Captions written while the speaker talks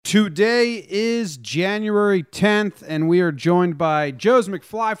Today is January 10th, and we are joined by Joe's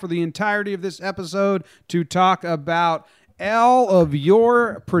McFly for the entirety of this episode to talk about all of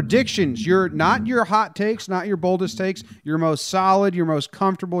your predictions. Not your hot takes, not your boldest takes, your most solid, your most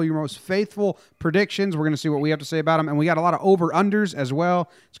comfortable, your most faithful predictions. We're going to see what we have to say about them, and we got a lot of over-unders as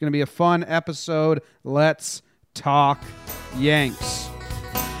well. It's going to be a fun episode. Let's talk Yanks.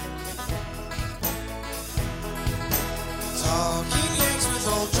 Talking Yanks with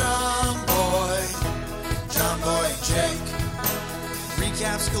old John Boy and Jake.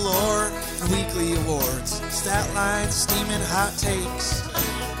 Recaps galore and weekly awards, stat lines, steaming hot takes.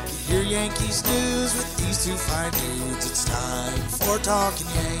 Hear Yankees news with these two fine dudes. It's time for Talking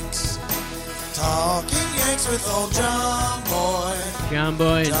Yanks. Talking Yanks with old John Boy and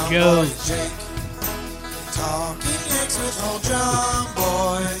Joe. Jake. Talking Yanks with old John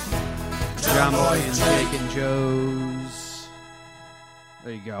Boy and Jake and Joe's.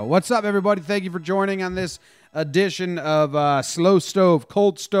 There you go. What's up, everybody? Thank you for joining on this edition of Slow Stove,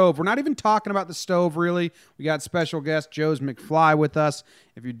 Cold Stove. We're not even talking about the stove, really. We got special guest Joe's McFly with us.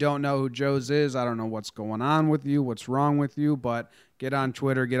 If you don't know who Joe's is, I don't know what's going on with you, what's wrong with you, but get on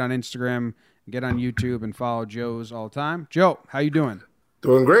Twitter, get on Instagram, get on YouTube, and follow Joe's all the time. Joe, how you doing?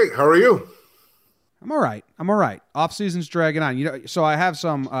 Doing great. How are you? I'm all right. Off season's dragging on. So I have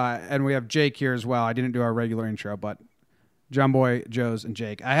some, and we have Jake here as well. I didn't do our regular intro, but John Boy, Joe's, and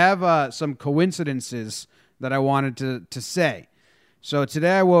Jake. I have some coincidences that I wanted to say. So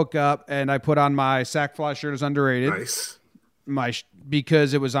today I woke up and I put on my Sack Fly shirt is underrated. Nice.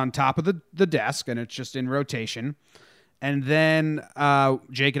 Because it was on top of the desk and it's just in rotation. And then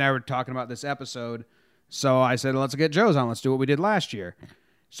Jake and I were talking about this episode. So I said, let's get Joe's on. Let's do what we did last year.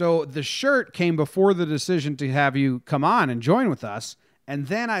 So the shirt came before the decision to have you come on and join with us. And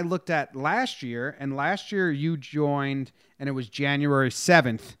then I looked at last year, and last year you joined, and it was January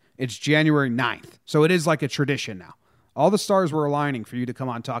 7th. It's January 9th. So it is like a tradition now. All the stars were aligning for you to come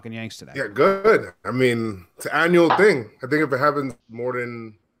on Talking Yanks today. Yeah, good. I mean, it's an annual thing. I think if it happens more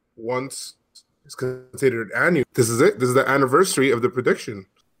than once, it's considered annual. This is it. This is the anniversary of the prediction.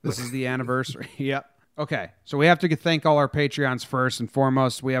 This is the anniversary. Yep. Okay, so we have to thank all our Patreons first and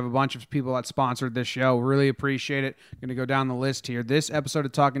foremost. We have a bunch of people that sponsored this show. Really appreciate it. Going to go down the list here. This episode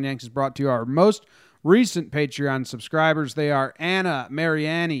of Talking Yanks is brought to you our most recent Patreon subscribers. They are Anna,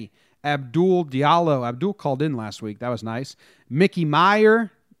 Mariani, Abdul Diallo. Abdul called in last week. That was nice. Mickey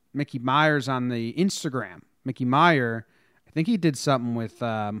Meyer. Mickey Meyer's on the Instagram. Mickey Meyer, I think he did something with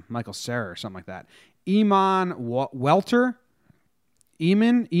Michael Cera or something like that. Iman Welter.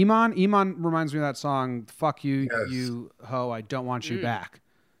 Iman reminds me of that song, Fuck You, yes. You Ho, I Don't Want You Back.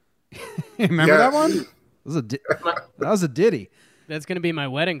 Remember that one? That was a ditty. That's going to be my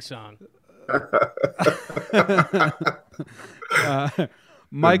wedding song.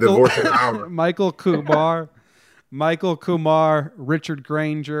 Michael Kumar, Richard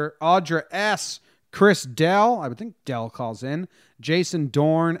Granger, Audra S., Chris Dell, I would think Dell calls in, Jason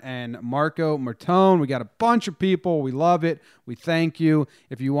Dorn, and Marco Martone. We got a bunch of people. We love it. We thank you.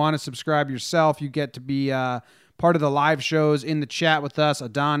 If you want to subscribe yourself, you get to be part of the live shows in the chat with us.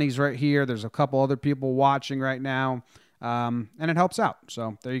 Adani's right here. There's a couple other people watching right now, and it helps out.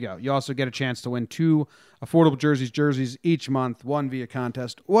 So there you go. You also get a chance to win 2 affordable jerseys each month, 1 via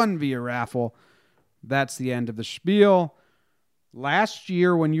contest, 1 via raffle. That's the end of the spiel. Last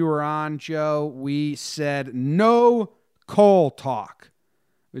year when you were on, Joe, we said no coal talk.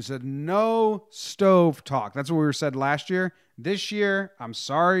 We said no stove talk. That's what we said last year. This year, I'm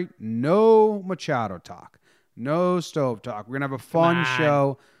sorry, no Machado talk. No stove talk. We're going to have a fun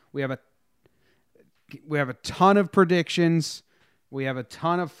show. We have a ton of predictions. We have a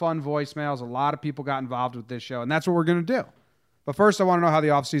ton of fun voicemails. A lot of people got involved with this show, and that's what we're going to do. But first, I want to know how the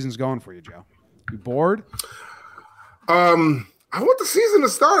offseason's going for you, Joe. You bored? I want the season to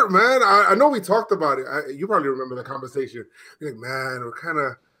start, man. I know we talked about it. You probably remember the conversation. You're like, man, we're kind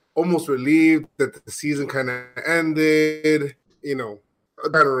of almost relieved that the season kind of ended. You know,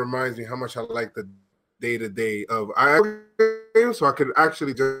 that kind of reminds me how much I like the day-to-day of games, so I could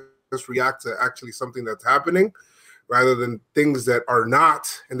actually just react to actually something that's happening rather than things that are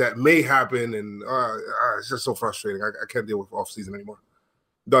not and that may happen. And it's just so frustrating. I can't deal with off-season anymore.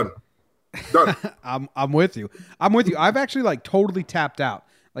 Done. I'm with you. I've actually totally tapped out.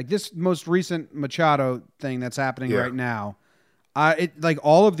 Like this most recent Machado thing that's happening right now.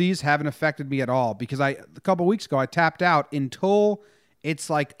 All of these haven't affected me at all because a couple weeks ago I tapped out until it's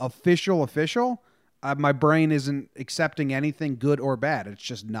official. My brain isn't accepting anything good or bad. It's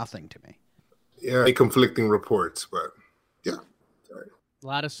just nothing to me. Yeah, conflicting reports, but yeah. A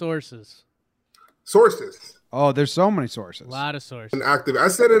lot of sources. Sources. Oh, there's so many sources. A lot of sources. And active. I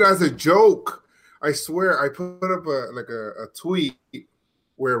said it as a joke. I swear, I put up a tweet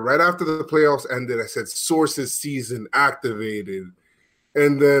where right after the playoffs ended, I said sources season activated,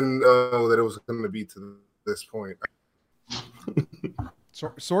 and then that it was going to be to this point.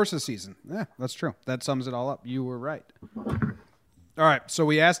 Sources season. Yeah, that's true. That sums it all up. You were right. All right, so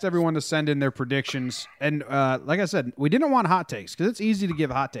we asked everyone to send in their predictions, and like I said, we didn't want hot takes because it's easy to give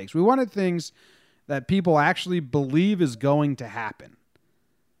hot takes. We wanted things that people actually believe is going to happen.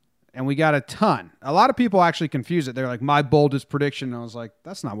 And we got a ton. A lot of people actually confuse it. They're like, my boldest prediction. And I was like,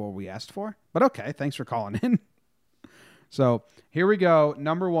 that's not what we asked for. But okay, thanks for calling in. So here we go.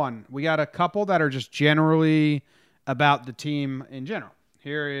 Number one, we got a couple that are just generally about the team in general.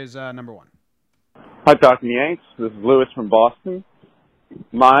 Here is number one. Hi, Talking Yanks. This is Lewis from Boston.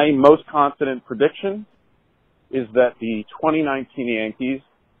 My most confident prediction is that the 2019 Yankees,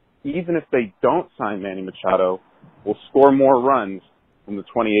 even if they don't sign Manny Machado, will score more runs than the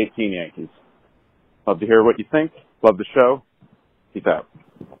 2018 Yankees. Love to hear what you think. Love the show. Peace out.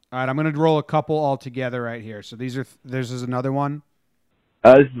 All right, I'm going to roll a couple all together right here. So this is another one.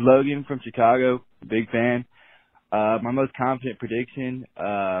 This is Logan from Chicago. Big fan. My most confident prediction,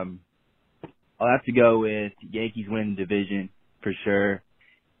 I'll have to go with Yankees winning the division for sure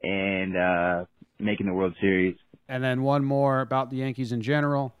and making the World Series. And then one more about the Yankees in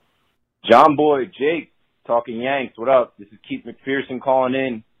general. John Boy, Jake, Talking Yanks. What up? This is Keith McPherson calling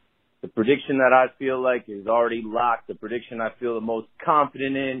in. The prediction that I feel like is already locked, the prediction I feel the most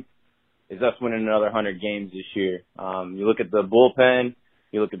confident in is us winning another 100 games this year. You look at the bullpen,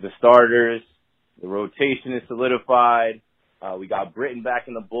 you look at the starters, the rotation is solidified. We got Britton back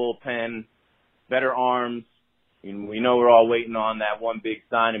in the bullpen, better arms. We know we're all waiting on that one big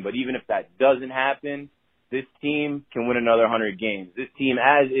signing, but even if that doesn't happen, this team can win another 100 games. This team,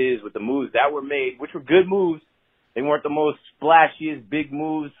 as is, with the moves that were made, which were good moves, they weren't the most splashiest big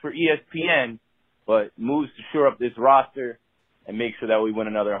moves for ESPN, but moves to shore up this roster and make sure that we win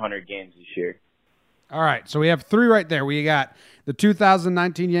another 100 games this year. All right, so we have three right there. We got the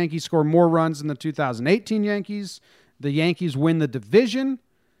 2019 Yankees score more runs than the 2018 Yankees. The Yankees win the division,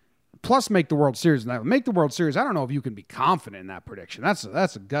 plus make the World Series. Now, make the World Series, I don't know if you can be confident in that prediction. That's a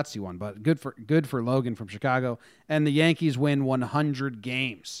gutsy one, but good for Logan from Chicago. And the Yankees win 100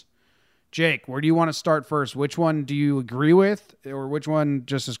 games. Jake, where do you want to start first? Which one do you agree with, or which one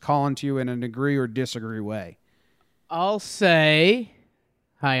just is calling to you in an agree or disagree way? I'll say,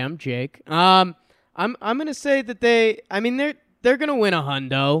 hi, I'm Jake. I'm gonna say that they're gonna win a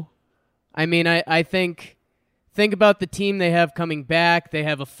hundo. I mean, I think about the team they have coming back. They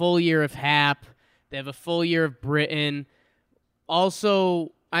have a full year of Hap. They have a full year of Britton.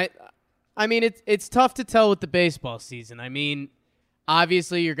 Also, I mean, it's tough to tell with the baseball season. I mean,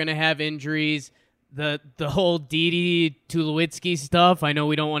 obviously you're gonna have injuries. The whole Didi Tulowitzki stuff, I know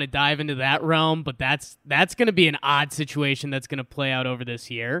we don't want to dive into that realm, but that's going to be an odd situation that's going to play out over this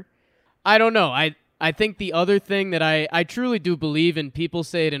year. I don't know. I think the other thing that I truly do believe in, people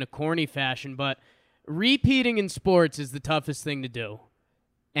say it in a corny fashion, but repeating in sports is the toughest thing to do.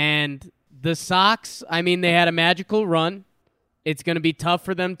 And the Sox, I mean, they had a magical run. It's going to be tough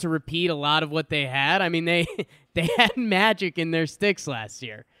for them to repeat a lot of what they had. I mean, they had magic in their sticks last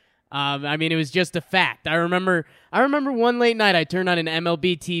year. I mean, it was just a fact. I remember one late night I turned on an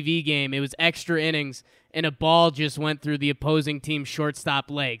MLB TV game. It was extra innings, and a ball just went through the opposing team's shortstop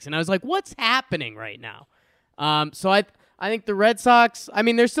legs. And I was like, what's happening right now? So I think the Red Sox, I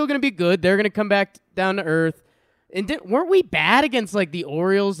mean, they're still going to be good. They're going to come back down to earth. And weren't we bad against, like, the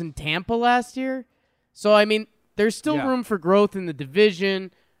Orioles and Tampa last year? So, I mean, there's still room for growth in the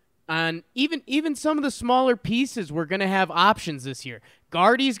division. And even some of the smaller pieces, we're going to have options this year.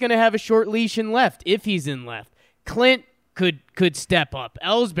 Gardy's going to have a short leash in left if he's in left. Clint could step up.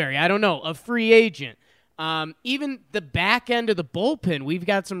 Ellsbury, I don't know, a free agent. Even the back end of the bullpen, we've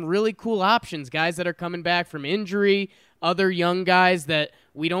got some really cool options, guys that are coming back from injury, other young guys that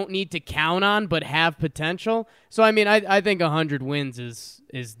we don't need to count on but have potential. So, I mean, I think 100 wins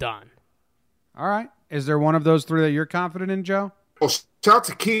is done. All right. Is there one of those three that you're confident in, Joe? Well, shout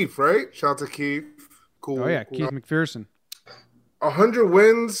to Keith, right? Shout to Keith. Cool. Oh, yeah, cool. Keith McPherson. 100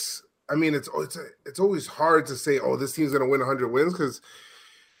 wins. I mean, it's always hard to say, oh, this team's going to win 100 wins, because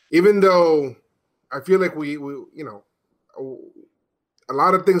even though I feel like we you know, a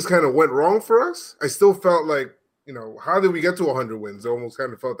lot of things kind of went wrong for us, I still felt like, you know, how did we get to 100 wins? It almost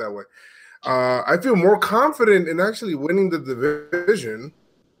kind of felt that way. I feel more confident in actually winning the division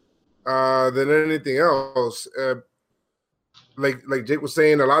than anything else. Like Jake was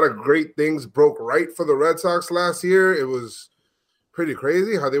saying, a lot of great things broke right for the Red Sox last year. It was pretty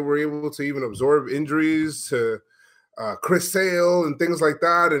crazy how they were able to even absorb injuries to Chris Sale and things like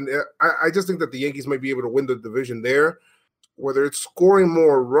that. And I just think that the Yankees might be able to win the division there. Whether it's scoring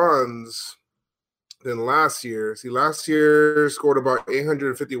more runs than last year. See, last year scored about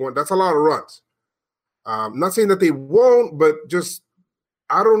 851. That's a lot of runs. I'm not saying that they won't, but just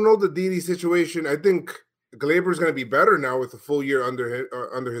I don't know the Didi situation. I think Gleyber's going to be better now with a full year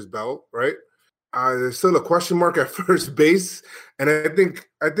under his belt, right? There's still a question mark at first base, and I think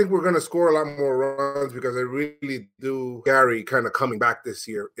we're going to score a lot more runs because I really do Gary kind of coming back this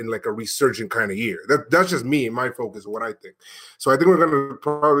year in like a resurgent kind of year. That's just me, my focus, what I think. So I think we're going to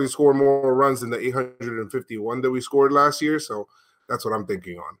probably score more runs than the 851 that we scored last year. So that's what I'm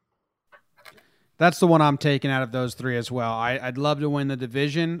thinking on. That's the one I'm taking out of those three as well. I'd love to win the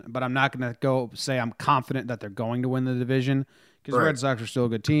division, but I'm not going to go say I'm confident that they're going to win the division because the Red Sox are still a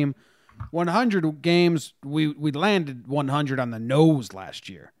good team. 100 games, we landed 100 on the nose last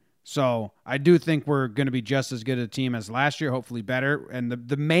year. So I do think we're going to be just as good a team as last year, hopefully better. And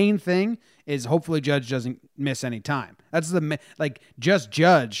the main thing is hopefully Judge doesn't miss any time. That's just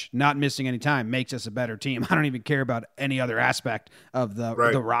Judge not missing any time makes us a better team. I don't even care about any other aspect of the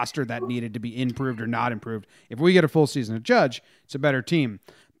roster that needed to be improved or not improved. If we get a full season of Judge, it's a better team.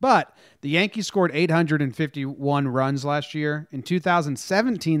 But the Yankees scored 851 runs last year. In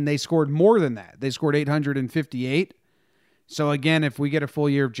 2017, they scored more than that. They scored 858. So again, if we get a full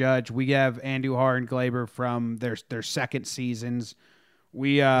year of Judge, we have Andujar and Gleyber from their second seasons.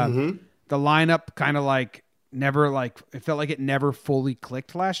 We the lineup kind of it felt like it never fully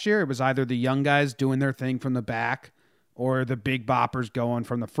clicked last year. It was either the young guys doing their thing from the back or the big boppers going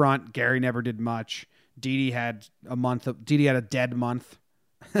from the front. Gary never did much. Didi had a dead month.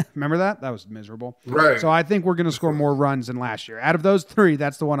 Remember that? That was miserable. Right. So I think we're going to score more runs than last year. Out of those three,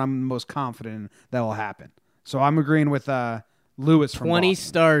 that's the one I'm most confident in that will happen. So I'm agreeing with Lewis from 20 Boston.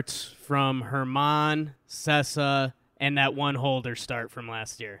 starts from Herman, Sessa, and that one Holder start from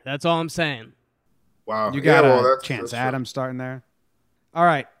last year. That's all I'm saying. Wow. You got a Chance Adams starting there. All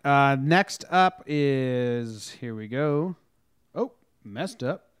right. Next up is, here we go. Oh, messed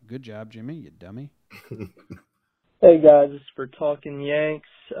up. Good job, Jimmy, you dummy. Hey guys, this is for Talking Yanks.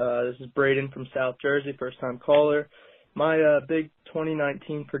 This is Braden from South Jersey, first-time caller. My big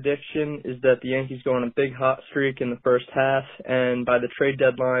 2019 prediction is that the Yankees go on a big hot streak in the first half, and by the trade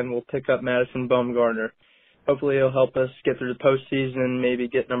deadline, we'll pick up Madison Bumgarner. Hopefully, he'll help us get through the postseason and maybe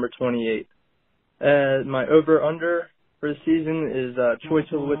get number 28. My over/under for the season is Troy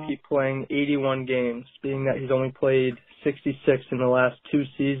Tulowitzki playing 81 games, being that he's only played 66 in the last 2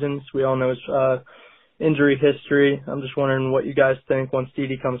 seasons. We all know his injury history. I'm just wondering what you guys think once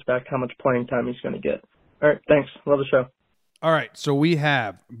Didi comes back, how much playing time he's going to get. All right, thanks. Love the show. All right, so we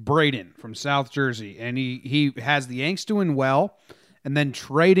have Braden from South Jersey, and he has the Yanks doing well and then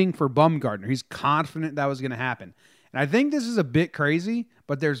trading for Bumgarner. He's confident that was going to happen. And I think this is a bit crazy,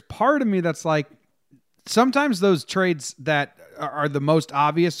 but there's part of me that's like, sometimes those trades that are the most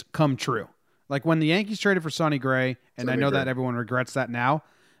obvious come true. Like when the Yankees traded for Sonny Gray, and I know that everyone regrets that now,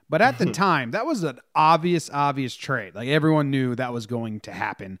 but at the time, that was an obvious trade. Like everyone knew that was going to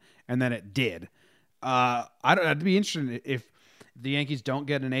happen, and then it did. I'd be interested if the Yankees don't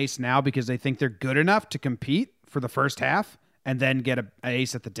get an ace now because they think they're good enough to compete for the first half and then get an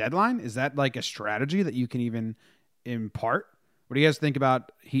ace at the deadline. Is that like a strategy that you can even impart? What do you guys think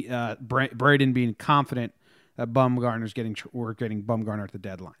about Braden being confident that we're getting Bumgarner at the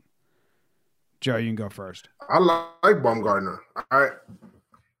deadline? Joe, you can go first. I like Bumgarner.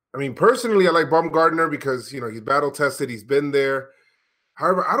 I mean, personally, I like Bumgarner because, he's battle-tested. He's been there.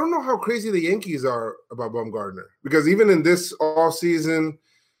 However, I don't know how crazy the Yankees are about Bumgarner because even in this offseason,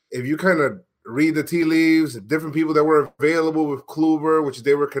 if you kind of read the tea leaves, different people that were available with Kluber, which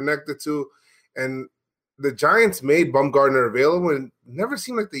they were connected to, and the Giants made Bumgarner available and it never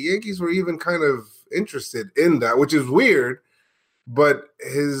seemed like the Yankees were even kind of interested in that, which is weird. But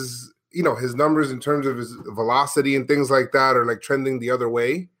his numbers in terms of his velocity and things like that are like trending the other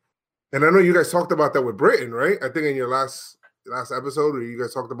way. And I know you guys talked about that with Britton, right? I think in your last episode where you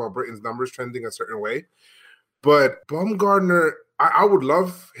guys talked about Britton's numbers trending a certain way. But Bumgarner, I would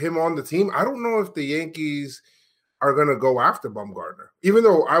love him on the team. I don't know if the Yankees are going to go after Bumgarner, even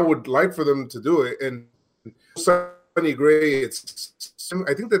though I would like for them to do it. And Sonny Gray,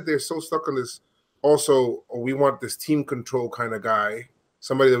 I think that they're so stuck on this also, we want this team control kind of guy,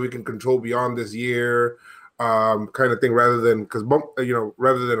 somebody that we can control beyond this year, kind of thing, rather than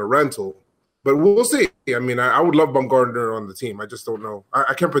a rental. But we'll see. I mean, I would love Bumgarner on the team. I just don't know.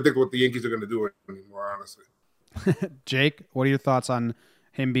 I can't predict what the Yankees are going to do anymore, honestly. Jake, what are your thoughts on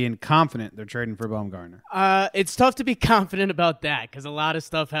him being confident they're trading for Bumgarner. It's tough to be confident about that because a lot of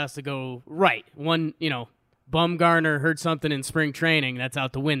stuff has to go right. One, Bumgarner heard something in spring training, that's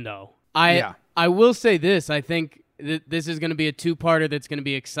out the window. I will say this. I think this is going to be a two-parter that's going to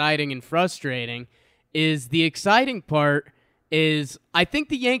be exciting and frustrating. Is the exciting part is I think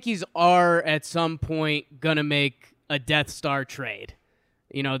the Yankees are at some point going to make a Death Star trade.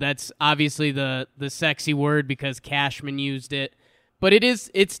 That's obviously the sexy word because Cashman used it. But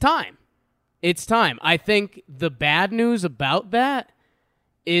it's time. It's time. I think the bad news about that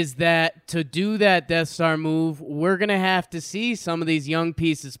is that to do that Death Star move, we're going to have to see some of these young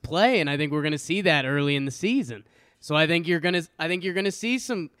pieces play, and I think we're going to see that early in the season. So I think you're going to see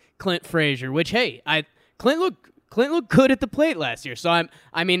some Clint Frazier, which Clint looked good at the plate last year. So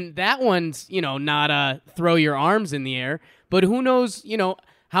I mean that one's, not a throw your arms in the air, but who knows,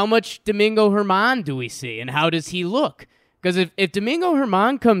 how much Domingo Germán do we see and how does he look? Because if Domingo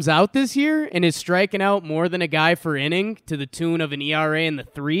Germán comes out this year and is striking out more than a guy per inning to the tune of an ERA in the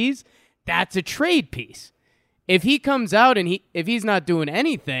 3s, that's a trade piece. If he comes out and if he's not doing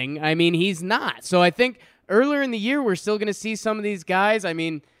anything, I mean, he's not. So I think earlier in the year, we're still going to see some of these guys. I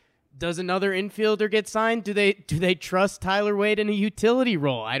mean, does another infielder get signed? Do they trust Tyler Wade in a utility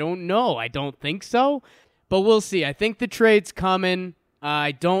role? I don't know. I don't think so. But we'll see. I think the trade's coming.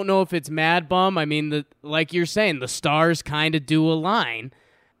 I don't know if it's Mad Bum. I mean, like you're saying, the stars kind of do align.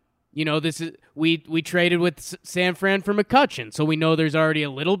 This is we traded with San Fran for McCutchen, so we know there's already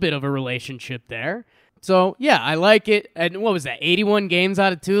a little bit of a relationship there. So yeah, I like it. And what was that? 81 games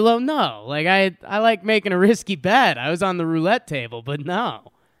out of Tulo? No, like I like making a risky bet. I was on the roulette table, but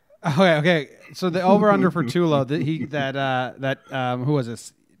no. Okay. So the over under for Tulo, who was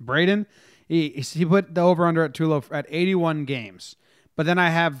this? Braden. He put the over under at Tulo at 81 games. But then I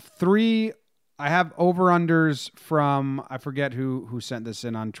have over-unders from, I forget who sent this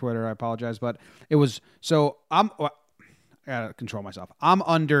in on Twitter. I apologize. But it was, so I got to control myself. I'm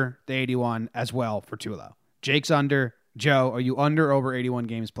under the 81 as well for Tulo. Jake's under. Joe, are you under or over 81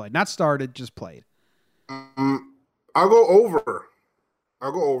 games played? Not started, just played. I'll go over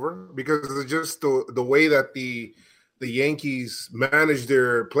because it's just the way that the Yankees manage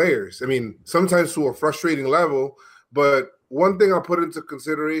their players. I mean, sometimes to a frustrating level, but one thing I'll put into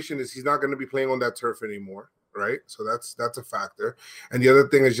consideration is he's not going to be playing on that turf anymore, right? So that's a factor. And the other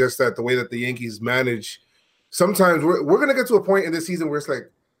thing is just that the way that the Yankees manage, sometimes we're going to get to a point in this season where it's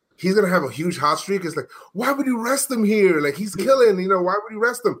like he's going to have a huge hot streak. It's like, why would you rest him here? Like, he's killing, why would you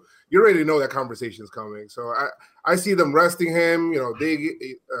rest him? You already know that conversation is coming. So I see them resting him,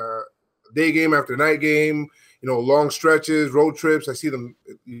 day game after night game, long stretches, road trips. I see them,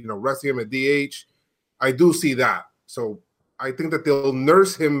 resting him at DH. I do see that. So I think that they'll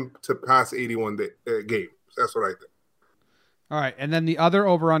nurse him to pass 81 games. That's what I think. All right, and then the other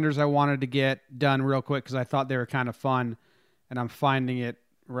over-unders I wanted to get done real quick because I thought they were kind of fun, and I'm finding it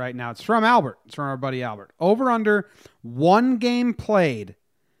right now. It's from Albert. It's from our buddy Albert. Over-under 1 game played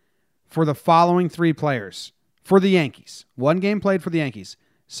for the following 3 players for the Yankees. 1 game played for the Yankees.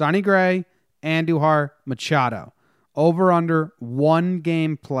 Sonny Gray, Andujar, Machado. Over under 1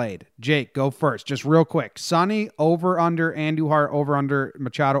 game played. Jake, go first. Just real quick. Sonny, over under, Andujar, over under,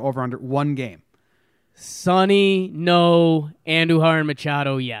 Machado, over under 1 game. Sonny, no. Andujar and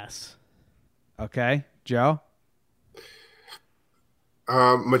Machado, yes. Okay. Joe?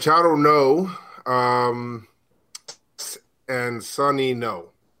 Machado, no. And Sonny,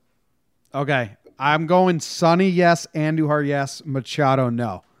 no. Okay. I'm going Sonny, yes. Andujar, yes. Machado,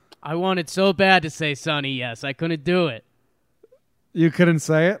 no. I wanted so bad to say Sonny, yes. I couldn't do it. You couldn't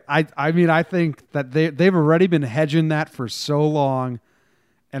say it? I mean, I think that they've already been hedging that for so long.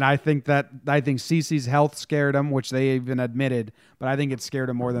 And I think CeCe's health scared him, which they even admitted, but I think it scared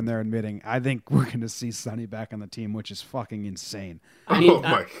him more than they're admitting. I think we're going to see Sonny back on the team, which is fucking insane.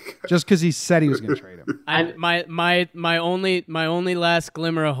 Just because he said he was going to trade him. My only last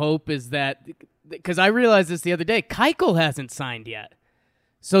glimmer of hope is that, because I realized this the other day, Keuchel hasn't signed yet.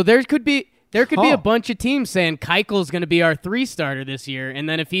 So there could be a bunch of teams saying Keuchel's going to be our 3 starter this year, and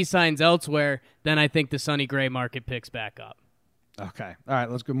then if he signs elsewhere, then I think the Sonny Gray market picks back up. Okay. All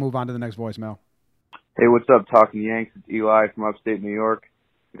right, let's go move on to the next voicemail. Hey, what's up, Talking Yanks? It's Eli from upstate New York.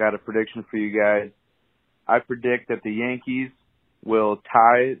 I got a prediction for you guys. I predict that the Yankees will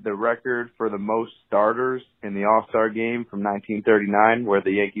tie the record for the most starters in the All-Star game from 1939, where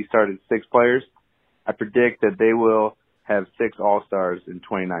the Yankees started 6 players. I predict that they will have 6 All-Stars in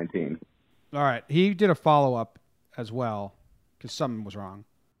 2019. All right. He did a follow-up as well because something was wrong.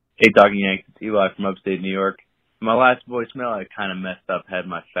 Hey, Talking Yanks. It's Eli from upstate New York. My last voicemail, I kind of messed up, had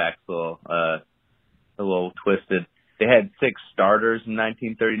my facts a little twisted. they had 6 starters in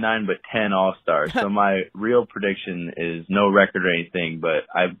 1939, but 10 All-Stars. So my real prediction is no record or anything, but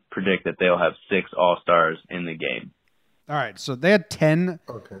I predict that they'll have 6 All-Stars in the game. All right, so they had 10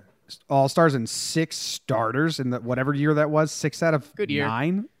 All-Stars and 6 starters in whatever year that was. 6 out of Good year.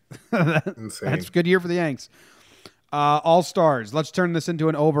 9. Insane. That's a good year for the Yanks. All-Stars. Let's turn this into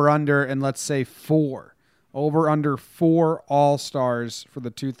an over-under, and let's say 4. Over-under 4 All-Stars for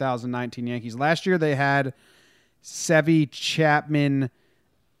the 2019 Yankees. Last year they had Sevy, Chapman,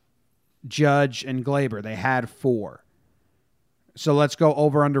 Judge, and Glaber. They had 4. So let's go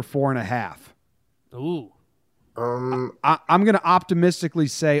over-under 4.5. Ooh. I'm going to optimistically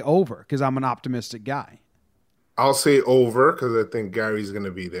say over because I'm an optimistic guy. I'll say over because I think Gary's going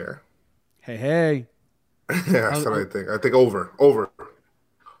to be there. Hey. Yeah, that's what I think. I think over.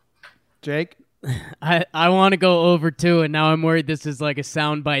 Jake? I want to go over too, and now I'm worried this is like a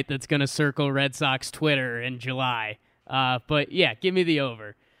soundbite that's going to circle Red Sox Twitter in July. But yeah, give me the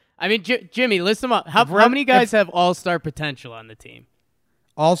over. I mean, Jimmy, list them up. How many guys have all-star potential on the team?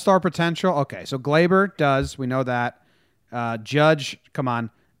 All-star potential? Okay, so Glaber does. We know that. Judge, come on.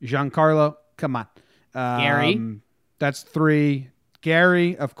 Giancarlo, come on. Gary? That's 3.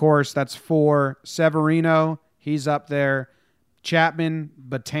 Gary, of course, that's 4. Severino, he's up there. Chapman,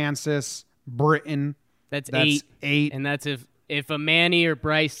 Betances, Britton. That's 8. And that's if a Manny or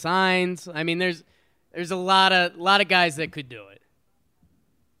Bryce signs. I mean, there's a lot of guys that could do it.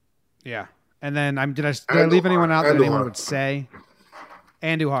 Yeah. And then did I leave anyone out that anyone would say?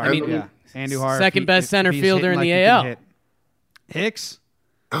 Andujar. I mean, yeah. Andujar. Second best center fielder in the AL. Hicks?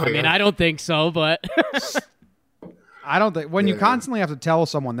 I mean, I don't think so, but I don't think when you constantly have to tell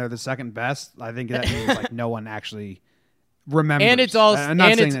someone they're the second best, I think that means like no one actually remembers. And it's all. I'm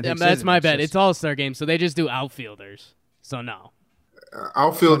not saying that's my bet. It's All-Star game, so they just do outfielders. So no.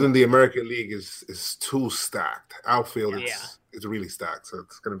 Outfield in the American League is too stacked. Outfield is really stacked, so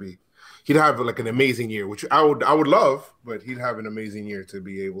it's gonna be. He'd have like an amazing year, which I would love, but he'd have an amazing year to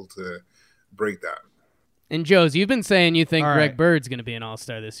be able to break that. And Joes, you've been saying you think All Greg right. Bird's going to be an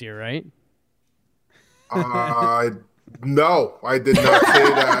All-Star this year, right? No, I did not say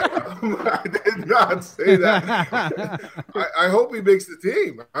that. I did not say that. I hope he makes the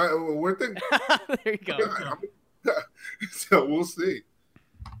team. We're thinking. There you go. So we'll see.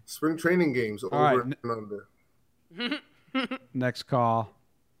 Spring training games over right. and under. Next call.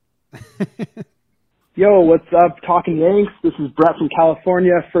 Yo, what's up? Talking Yanks. This is Brett from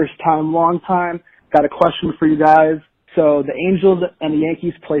California. First time, long time. Got a question for you guys. So the Angels and the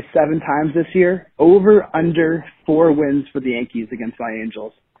Yankees play 7 times this year. Over, under 4 wins for the Yankees against my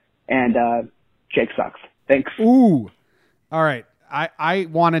Angels. And Jake sucks. Thanks. Ooh. All right. I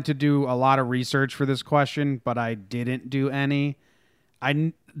wanted to do a lot of research for this question, but I didn't do any.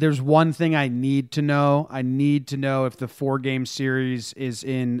 There's one thing I need to know. I need to know if the 4-game series is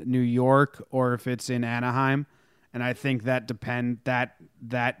in New York or if it's in Anaheim. And I think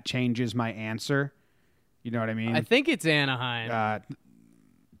that changes my answer. You know what I mean? I think it's Anaheim.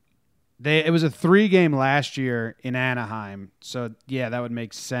 It was a 3-game last year in Anaheim. So, yeah, that would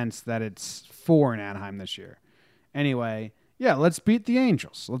make sense that it's 4 in Anaheim this year. Anyway, yeah, let's beat the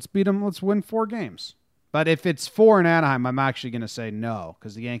Angels. Let's beat them. Let's win 4 games. But if it's 4 in Anaheim, I'm actually going to say no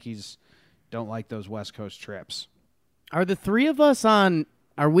because the Yankees don't like those West Coast trips. Are the 3 of us on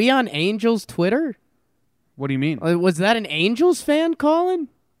 – are we on Angels Twitter? What do you mean? Was that an Angels fan calling?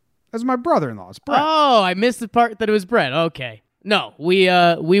 That's my brother-in-law. It's Brett. Oh, I missed the part that it was Brett. Okay. No, we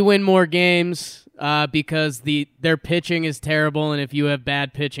win more games because their pitching is terrible, and if you have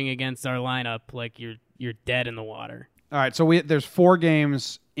bad pitching against our lineup, like you're dead in the water. All right, so there's 4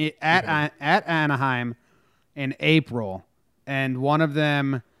 games at Anaheim in April, and one of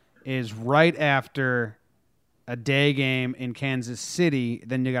them is right after a day game in Kansas City.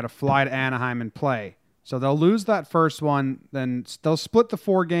 Then you got to fly to Anaheim and play. So they'll lose that first one, then they'll split the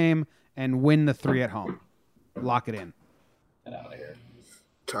 4-game and win the 3 at home. Lock it in. Get out of here.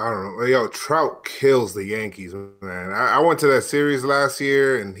 I don't know. Yo, Trout kills the Yankees, man. I went to that series last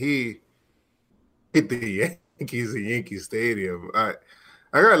year, and he hit the Yankees at Yankee Stadium. I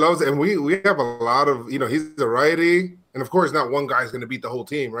got loves it, and we have a lot of, he's a righty, and of course not one guy's going to beat the whole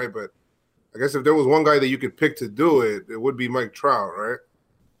team, right? But I guess if there was one guy that you could pick to do it, it would be Mike Trout, right?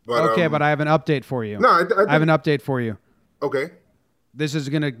 But, but I have an update for you. No, I have an update for you. Okay. This is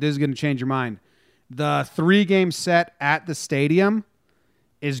gonna change your mind. The 3-game set at the stadium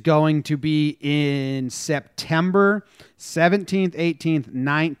is going to be in September 17th, 18th,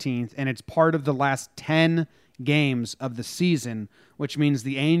 19th, and it's part of the last 10 games of the season, which means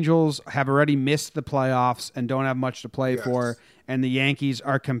the Angels have already missed the playoffs and don't have much to play for, and the Yankees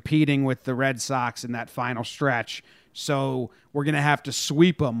are competing with the Red Sox in that final stretch So we're going to have to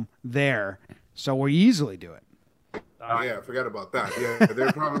sweep them there. So we easily do it. Yeah, I forgot about that. Yeah,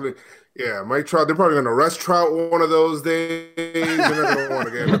 they're probably Mike Trout. They're probably going to rest Trout one of those days. They're not going to want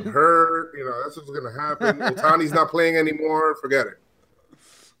to get him hurt. That's what's going to happen. Otani's not playing anymore. Forget it.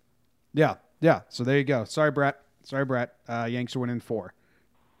 Yeah. So there you go. Sorry, Brett. Yanks are winning 4.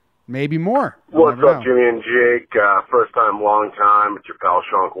 Maybe more. What's up, Jimmy and Jake? First time, long time. It's your pal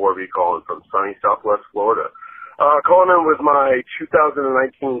Sean Corby calling from sunny Southwest Florida. Calling in with my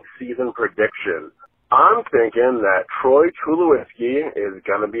 2019 season prediction. I'm thinking that Troy Tulowitzki is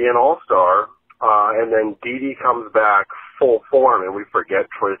going to be an all-star, and then Didi comes back full form, and we forget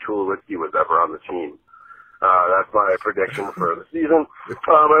Troy Tulowitzki was ever on the team. That's my prediction for the season.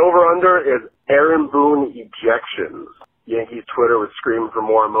 My over-under is Aaron Boone ejections. Yankees Twitter was screaming for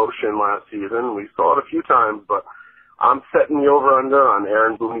more emotion last season. We saw it a few times, but I'm setting the over-under on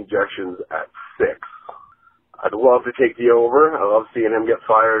Aaron Boone ejections at 6. I'd love to take the over. I love seeing him get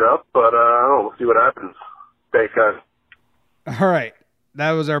fired up, but we'll see what happens. Thanks, guys. All right.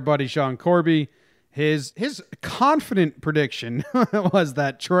 That was our buddy Sean Corby. His confident prediction was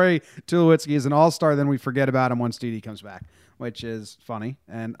that Troy Tulowitzki is an all-star, then we forget about him once Didi comes back, which is funny,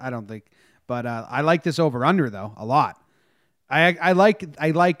 and I don't think – but I like this over-under, though, a lot. I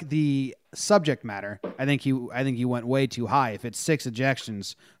like the subject matter. I think he went way too high. If it's 6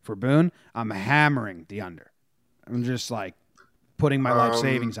 ejections for Boone, I'm hammering the under. I'm just like putting my life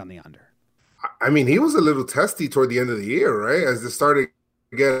savings on the under. I mean, he was a little testy toward the end of the year, right? As it started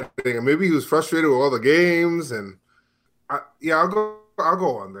getting, maybe he was frustrated with all the games, and I'll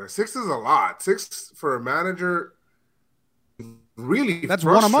go on there. 6 is a lot. 6 for a manager, really. That's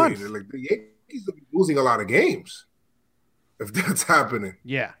one a month. Like the Yankees will be losing a lot of games if that's happening.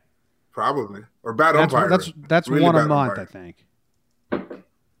 Yeah, probably, or bad umpiring. That's really one a bad month, umpiring. I think.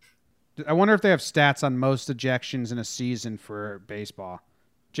 I wonder if they have stats on most ejections in a season for baseball.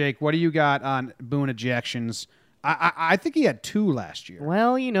 Jake, what do you got on Boone ejections? I think he had 2 last year.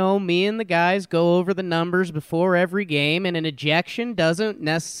 Well, me and the guys go over the numbers before every game, and an ejection doesn't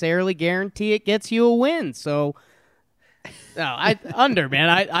necessarily guarantee it gets you a win. So, no, under, man.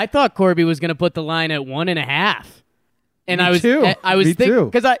 I thought Corby was going to put the line at 1.5. And Me I was too. I was Me thinking, too.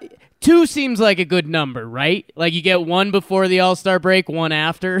 because 2 seems like a good number, right? Like you get 1 before the All-Star break, 1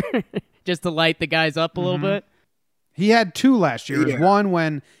 after, just to light the guys up a little bit. He had 2 last year. Yeah. One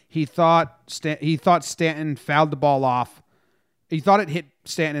when he thought Stanton fouled the ball off. He thought it hit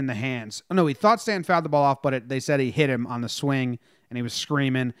Stanton in the hands. Oh, no, he thought Stanton fouled the ball off, but they said he hit him on the swing, and he was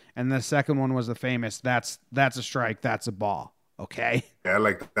screaming. And the second one was the famous, that's a strike, that's a ball. Okay? Yeah, I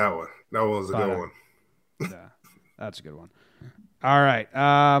like that one. That one was a good one. Yeah, that's a good one. All right.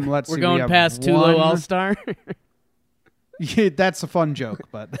 Let's see. We're going past Tulo All-Star. Yeah, that's a fun joke,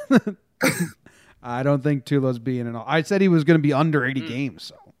 but I don't think Tulo's being an all. I said he was going to be under 80 games.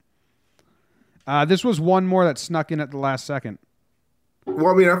 So this was one more that snuck in at the last second.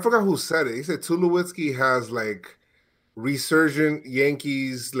 Well, I mean, I forgot who said it. He said Tulowitzki has like resurgent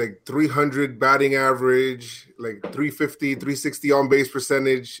Yankees, like 300 batting average, like 350, 360 on base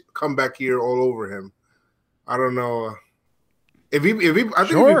percentage, comeback year all over him. I don't know I think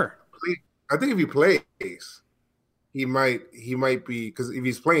if he plays, he might be, because if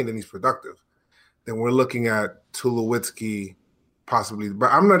he's playing, then he's productive. Then we're looking at Tulowitzki possibly,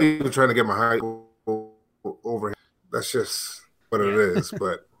 but I'm not even trying to get my height over him. That's just what it is,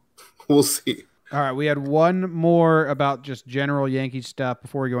 but we'll see. All right, we had one more about just general Yankee stuff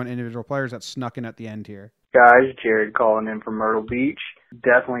before we go on individual players that snuck in at the end here. Guys, Jared calling in from Myrtle Beach.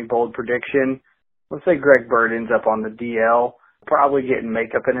 Definitely bold prediction. Let's say Greg Bird ends up on the DL, probably getting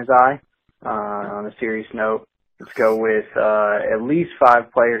makeup in his eye. On a serious note, let's go with at least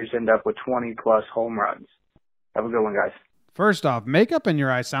 5 players end up with 20-plus home runs. Have a good one, guys. First off, makeup in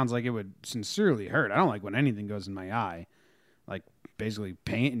your eye sounds like it would sincerely hurt. I don't like when anything goes in my eye. Like basically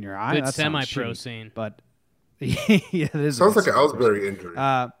paint in your eye. Good That sounds semi-pro shitty, scene. But yeah, it is. Sounds like an Ellsbury injury.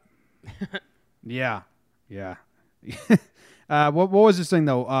 Yeah. What was this thing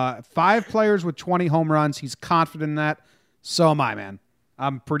though? 5 players with 20 home runs. He's confident in that. So am I, man.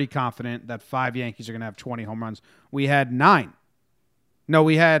 I'm pretty confident that 5 Yankees are going to have 20 home runs. We had 9. No,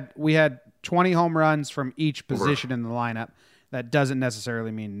 we had 20 home runs from each position in the lineup. That doesn't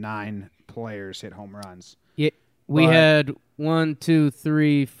necessarily mean 9 players hit home runs. Yeah, we had 1, 2,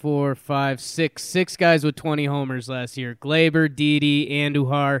 3, 4, 5, 6 guys with 20 homers last year. Glaber, Didi,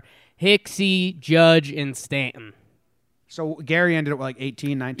 Andujar, Hicksy, Judge, and Stanton. So Gary ended up with like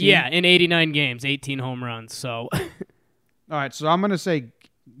 18, 19? Yeah, in 89 games, 18 home runs. So, all right, so I'm going to say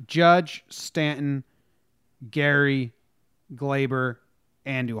Judge, Stanton, Gary, Glaber,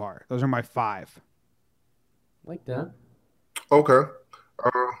 Andujar. Those are my 5. Like that. Okay.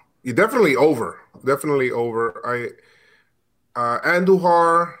 You definitely over. Definitely over.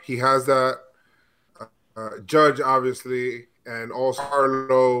 Andujar, he has that. Judge, obviously, and also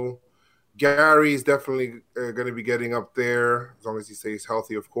Harlow. Gary's definitely going to be getting up there as long as he stays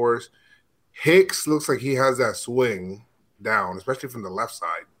healthy, of course. Hicks looks like he has that swing down, especially from the left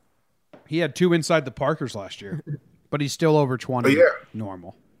side. He had 2 inside the Parkers last year, but he's still over 20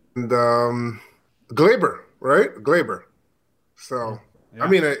 normal. And Glaber, right? Glaber. So, Yeah. I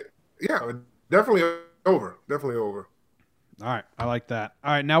mean, definitely over. Definitely over. All right, I like that.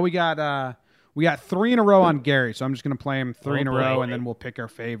 All right, now we got 3 in a row on Gary, so I'm just going to play him 3 in a row, and then we'll pick our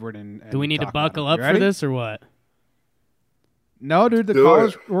favorite. And Do we need to talk about buckle him. up You for ready? this or what? No, dude. The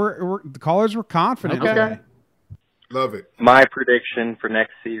callers were confident. Okay. Today. Love it. My prediction for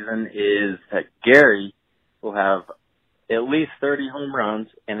next season is that Gary will have at least 30 home runs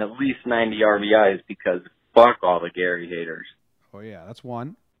and at least 90 RBIs because fuck all the Gary haters. Oh yeah, that's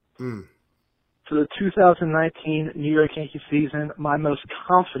one. For the 2019 New York Yankees season, my most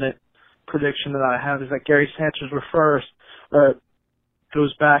confident prediction that I have is that Gary Sanchez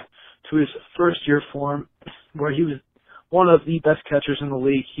goes back to his first year form where he was one of the best catchers in the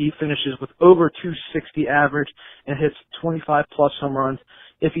league. He finishes with over 260 average and hits 25 plus home runs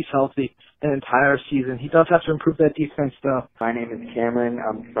if he's healthy an entire season. He does have to improve that defense though. My name is Cameron.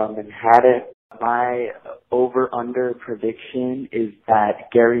 I'm from Manhattan. My over-under prediction is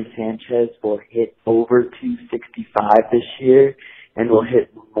that Gary Sanchez will hit over 265 this year and will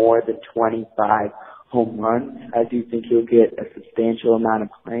hit more than 25 home runs. I do think he'll get a substantial amount of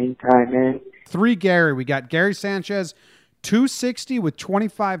playing time in. 3 Gary. We got Gary Sanchez, 260 with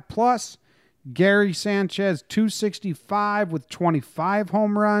 25 plus. Gary Sanchez, 265 with 25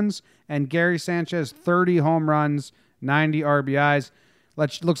 home runs. And Gary Sanchez, 30 home runs, 90 RBIs.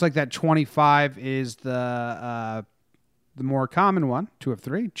 Looks like that 25 is the more common one, 2 of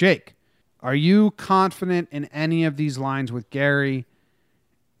 3. Jake, are you confident in any of these lines with Gary,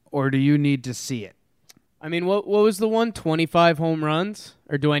 or do you need to see it? I mean, what was the one? 25 home runs?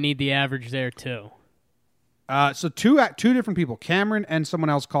 Or do I need the average there too? So two different people, Cameron and someone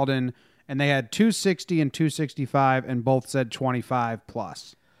else called in, and they had 260 and 265, and both said 25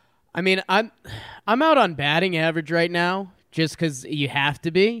 plus. I mean, I'm out on batting average right now, just because you have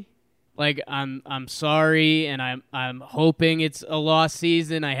to be. Like, I'm sorry, and I'm hoping it's a lost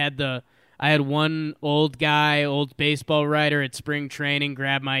season. I had one old baseball writer at spring training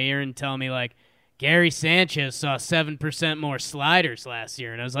grab my ear and tell me, like, Gary Sanchez saw 7% more sliders last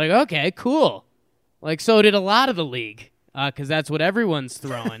year. And I was like, okay, cool. Like, so did a lot of the league, because that's what everyone's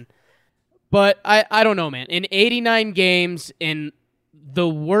throwing. But I don't know, man. In 89 games, in the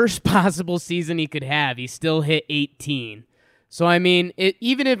worst possible season he could have, he still hit 18. So, I mean,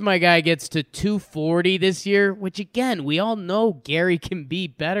 even if my guy gets to 240 this year, which, again, we all know Gary can be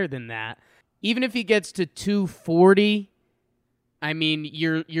better than that. Even if he gets to 240, I mean,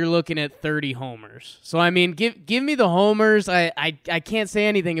 you're looking at 30 homers. So, I mean, give me the homers. I can't say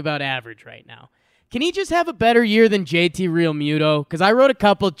anything about average right now. Can he just have a better year than JT Realmuto? Because I wrote a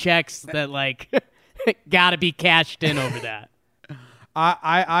couple checks that, like, got to be cashed in over that.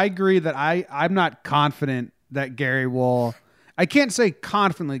 I agree that I'm not confident that Gary will. I can't say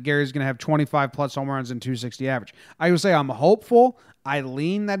confidently Gary's going to have 25 plus home runs and 260 average. I would say I'm hopeful. I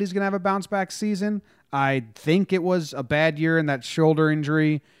lean that he's going to have a bounce back season. I think it was a bad year and that shoulder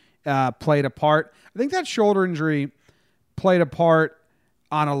injury played a part. I think that shoulder injury played a part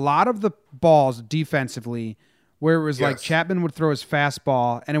on a lot of the balls defensively, where it was like Chapman would throw his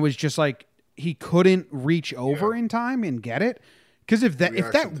fastball and it was just like he couldn't reach over in time and get it. Because if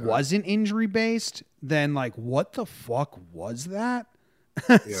that wasn't injury based, then like what the fuck was that?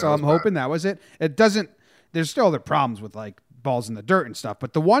 So I'm hoping that was it. It doesn't. There's still other problems with like balls in the dirt and stuff,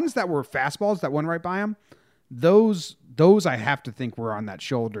 but the ones that were fastballs that went right by him, those I have to think were on that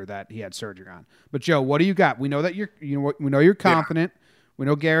shoulder that he had surgery on. But Joe, what do you got? We know that we know you're confident. We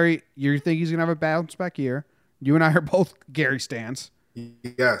know Gary, you think he's gonna have a bounce back year. You and I are both Gary stans.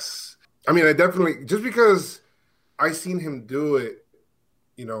 Yes. I mean, I definitely, just because I seen him do it,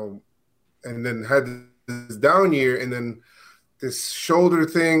 and then had this down year and then this shoulder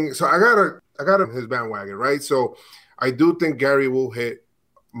thing. So I got him his bandwagon, right? So I do think Gary will hit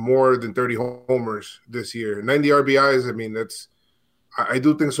more than 30 homers this year. 90 RBIs, I mean, I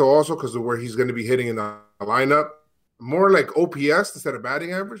do think so also because of where he's going to be hitting in the lineup. More like OPS instead of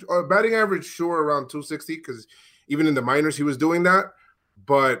batting average. Or batting average, sure, around 260, because even in the minors he was doing that.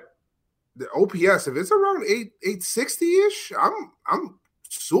 But the OPS, if it's around 860-ish, I'm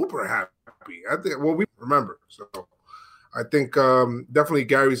super happy. I think, well, we remember. So I think definitely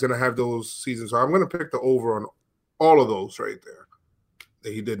Gary's going to have those seasons. So I'm going to pick the over on all of those right there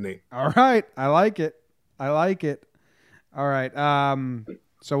that he did name. All right. I like it. All right.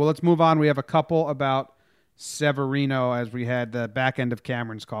 So let's move on. We have a couple about Severino as we had the back end of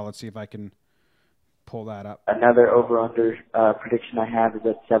Cameron's call. Let's see if I can pull that up. Another over-under prediction I have is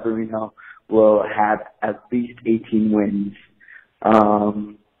that Severino will have at least 18 wins.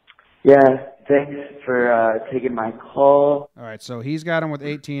 Thanks for taking my call. All right, so he's got him with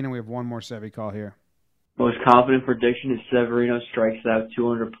 18, and we have one more Sevy call here. Most confident prediction is Severino strikes out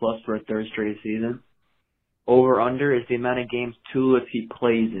 200 plus for a third straight season. Over-under is the amount of games Tulis he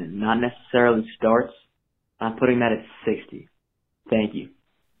plays in, not necessarily starts. I'm putting that at 60. Thank you.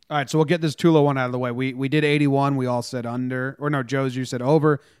 All right, so we'll get this Tula one out of the way. We did 81. We all said under. Or no, Joe's, you said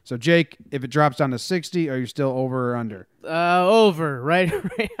over. So, Jake, if it drops down to 60, are you still over or under? Over, right?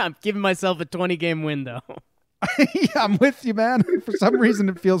 I'm giving myself a 20-game window. Yeah, I'm with you, man. For some reason,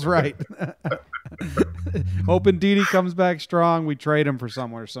 it feels right. Hoping Didi comes back strong. We trade him for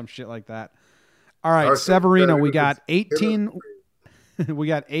somewhere, some shit like that. All right, Severino, we got 18. We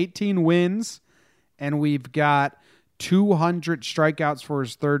got 18 wins, and we've got 200 strikeouts for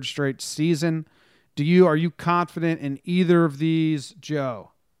his third straight season. Are you confident in either of these,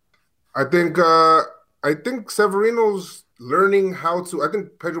 Joe? I think Severino's learning how to. I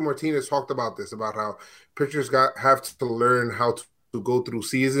think Pedro Martinez talked about this, about how pitchers have to learn how to go through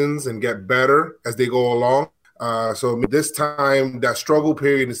seasons and get better as they go along. So this time, that struggle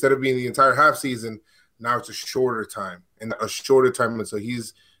period, instead of being the entire half season, now it's a shorter time until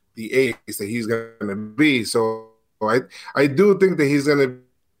he's the ace that he's going to be. So I do think that he's going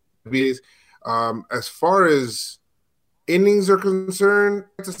to be, as far as innings are concerned,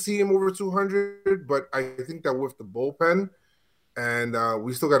 to see him over 200, but I think that with the bullpen, and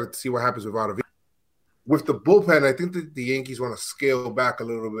we still got to see what happens with Ottavino. With the bullpen, I think that the Yankees want to scale back a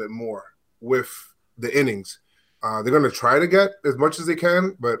little bit more with the innings. They're going to try to get as much as they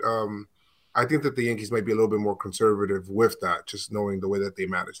can, but I think that the Yankees might be a little bit more conservative with that, just knowing the way that they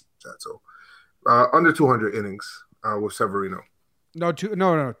manage that. So under 200 innings with Severino. No,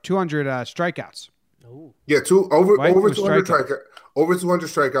 200 strikeouts. Oh. Yeah, over 200 strikeouts. Over 200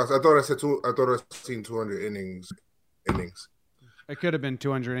 strikeouts. I thought I seen 200 innings. It could have been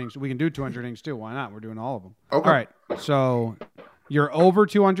 200 innings. We can do 200 innings too. Why not? We're doing all of them. Okay. All right. So you're over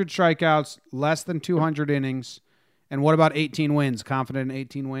 200 strikeouts, less than 200 innings. And what about 18 wins? Confident in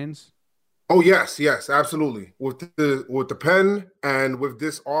 18 wins? Oh, yes, absolutely. With the pen and with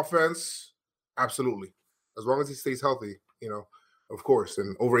this offense, absolutely. As long as he stays healthy, of course,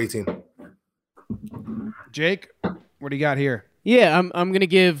 and over 18. Jake, what do you got here? Yeah, I'm gonna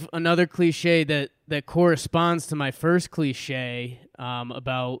give another cliche that corresponds to my first cliche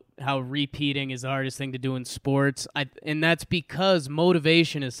about how repeating is the hardest thing to do in sports. And that's because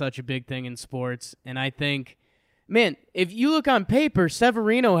motivation is such a big thing in sports. And I think, man, if you look on paper,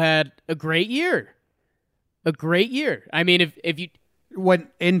 Severino had a great year. I mean, if you when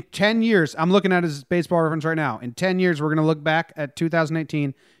in 10 years, I'm looking at his baseball reference right now. In 10 years, we're going to look back at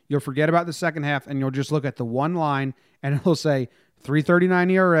 2018. You'll forget about the second half, and you'll just look at the one line, and it'll say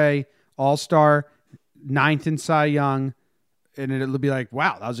 3.39 ERA, All-Star, 9th in Cy Young, and it'll be like,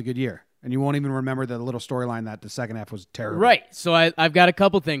 wow, that was a good year. And you won't even remember the little storyline that the second half was terrible. Right. So I've got a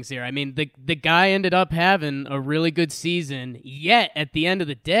couple things here. I mean, the guy ended up having a really good season, yet at the end of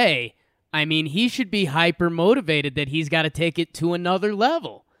the day, I mean, he should be hyper motivated that he's got to take it to another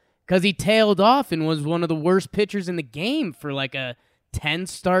level because he tailed off and was one of the worst pitchers in the game for like a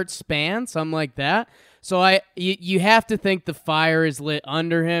 10-start span, something like that. So you have to think the fire is lit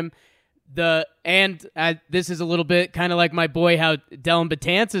under him. This is a little bit kind of like my boy, how Dellin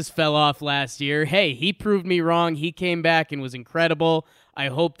Betances fell off last year. Hey, he proved me wrong. He came back and was incredible. I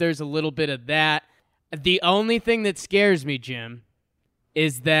hope there's a little bit of that. The only thing that scares me, Jim,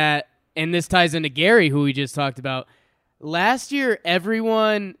 is that, and this ties into Gary, who we just talked about. Last year we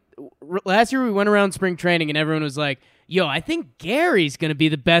went around spring training and everyone was like, yo, I think Gary's going to be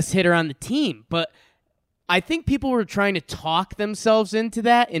the best hitter on the team. But I think people were trying to talk themselves into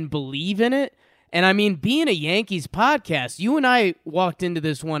that and believe in it. And I mean, being a Yankees podcast, you and I walked into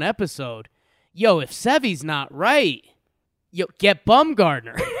this one episode. Yo, if Sevy's not right, yo, get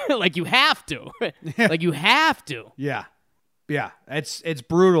Bumgarner. Like you have to. Like you have to. Yeah. Yeah. It's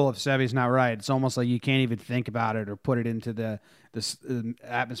brutal if Sevy's not right. It's almost like you can't even think about it or put it into the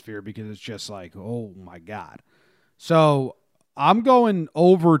atmosphere because it's just like, oh my God. So I'm going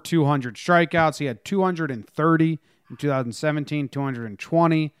over 200 strikeouts. He had 230 in 2017,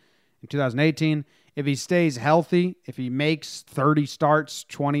 220 in 2018. If he stays healthy, if he makes 30 starts,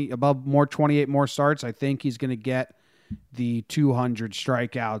 28 more starts, I think he's going to get the 200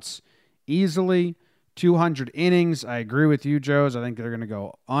 strikeouts easily. 200 innings. I agree with you, Joes. I think they're going to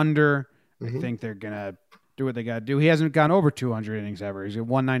go under. I think they're going to do what they got to do. He hasn't gone over 200 innings ever. He's at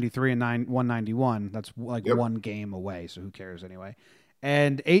 193 and 191. That's like one game away, so who cares anyway?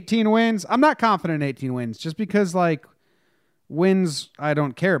 And 18 wins. I'm not confident in 18 wins just because, like, wins, I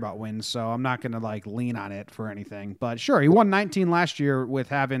don't care about wins, so I'm not going to, like, lean on it for anything. But sure, he won 19 last year with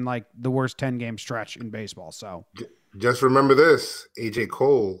having, like, the worst 10-game stretch in baseball, so. Just remember this. A.J.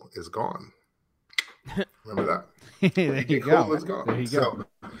 Cole is gone. Remember that. There you go. There you go. So,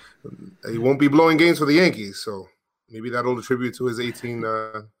 he won't be blowing games for the Yankees, so maybe that'll attribute to his 18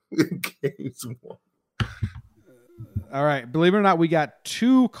 games won. All right. Believe it or not, we got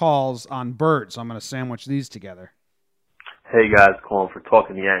 2 calls on Bird, so I'm going to sandwich these together. Hey, guys, calling for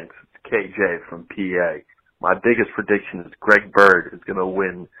Talking Yanks. It's KJ from PA. My biggest prediction is Greg Bird is going to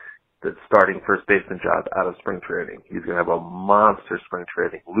win the starting first baseman job out of spring training. He's going to have a monster spring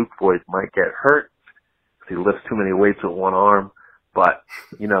training. Luke Voit might get hurt because he lifts too many weights with one arm. But,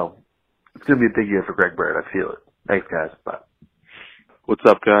 you know, it's going to be a big year for Greg Bird. I feel it. Thanks, guys. Bye. What's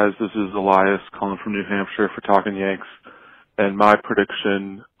up, guys? This is Elias calling from New Hampshire for Talking Yanks. And my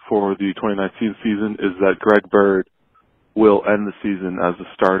prediction for the 2019 season is that Greg Bird will end the season as the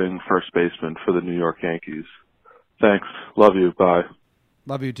starting first baseman for the New York Yankees. Thanks. Love you. Bye.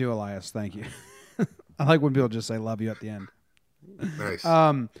 Love you too, Elias. Thank you. I like when people just say love you at the end. Nice.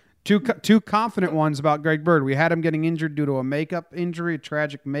 Two confident ones about Greg Bird. We had him getting injured due to a makeup injury, a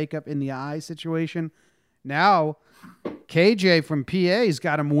tragic makeup in the eye situation. Now, KJ from PA's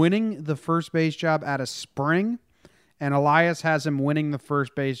got him winning the first base job out of spring, and Elias has him winning the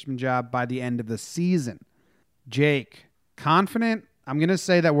first baseman job by the end of the season. Jake, confident? I'm going to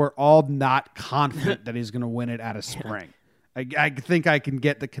say that we're all not confident that he's going to win it out of spring. I think I can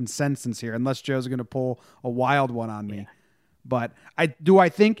get the consensus here, unless Joe's going to pull a wild one on me. Yeah. But do I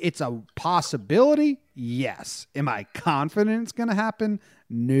think it's a possibility? Yes. Am I confident it's going to happen?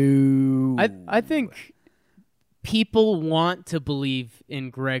 No. I think people want to believe in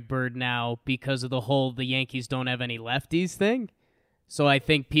Greg Bird now because of the whole the Yankees don't have any lefties thing. So I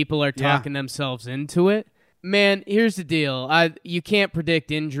think people are talking themselves into it. Man, here's the deal. You can't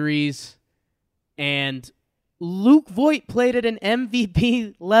predict injuries, and Luke Voit played at an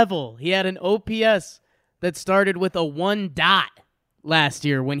MVP level. He had an OPS that started with a 1 last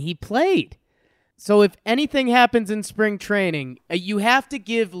year when he played. So if anything happens in spring training, you have to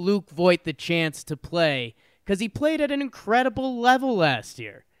give Luke Voit the chance to play because he played at an incredible level last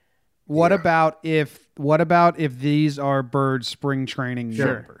year. What about if these are Bird's spring training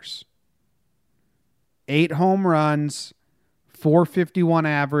numbers? 8 home runs, 451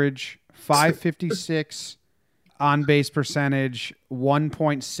 average, 556 on base percentage,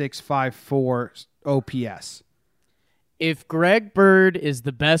 1.654 OPS. If Greg Bird is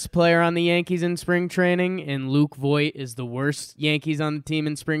the best player on the Yankees in spring training and Luke Voit is the worst Yankees on the team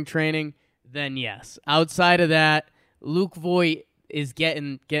in spring training, then yes. Outside of that, Luke Voit is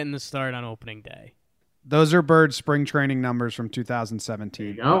getting the start on opening day. Those are Bird's spring training numbers from 2017.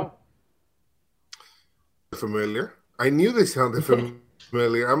 There you go. Familiar. I knew they sounded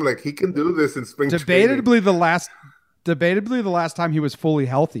familiar. I'm like, he can do this in spring training. Debatably the last time he was fully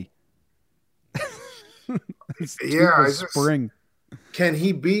healthy. Spring. Can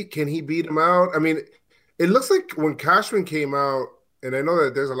he beat him out? I mean, it looks like when Cashman came out, and I know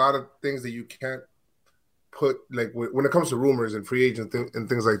that there's a lot of things that you can't put, like when it comes to rumors and free agents and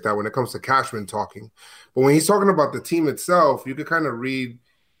things like that, when it comes to Cashman talking. But when he's talking about the team itself, you could kind of read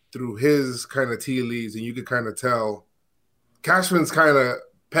through his kind of tea leaves, and you could kind of tell Cashman's kind of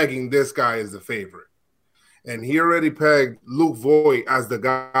pegging this guy as the favorite. And he already pegged Luke Voit as the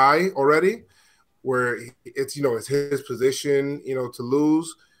guy already, where it's his position, to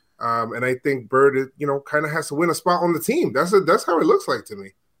lose. And I think Bird, kind of has to win a spot on the team. That's how it looks like to me.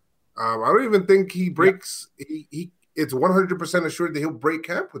 I don't even think he breaks. It's 100% assured that he'll break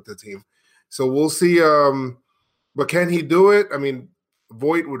camp with the team. So we'll see. But can he do it? I mean,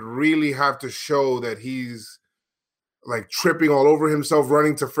 Voit would really have to show that he's like tripping all over himself,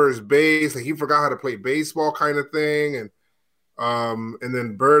 running to first base, like he forgot how to play baseball kind of thing. And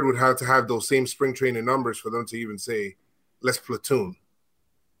then Bird would have to have those same spring training numbers for them to even say, let's platoon.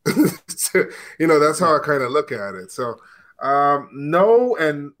 That's how I kind of look at it. So no.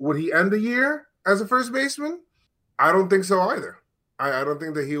 And would he end the year as a first baseman? I don't think so either. I don't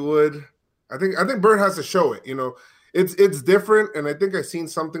think that he would. I think Bird has to show it, It's different, and I think I've seen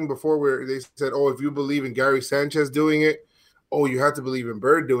something before where they said, oh, if you believe in Gary Sanchez doing it, oh, you have to believe in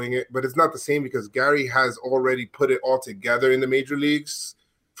Bird doing it. But it's not the same because Gary has already put it all together in the major leagues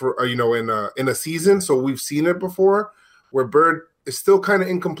for in a season, so we've seen it before. where Bird is still kind of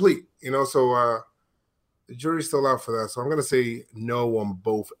incomplete, so the jury's still out for that. So I'm going to say no on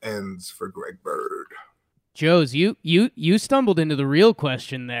both ends for Greg Bird. Joes, you stumbled into the real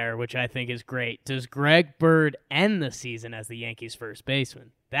question there, which I think is great. Does Greg Bird end the season as the Yankees' first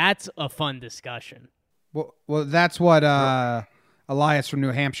baseman? That's a fun discussion. Well, that's what Elias from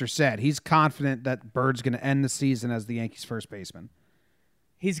New Hampshire said. He's confident that Bird's going to end the season as the Yankees' first baseman.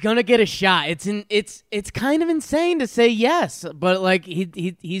 He's gonna get a shot. It's kind of insane to say yes, but like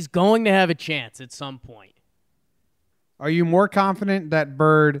he's going to have a chance at some point. Are you more confident that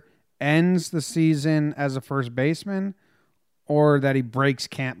Bird ends the season as a first baseman, or that he breaks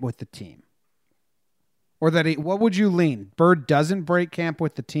camp with the team? Or that what would you lean? Bird doesn't break camp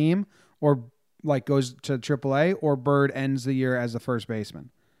with the team, or like goes to AAA, or Bird ends the year as the first baseman?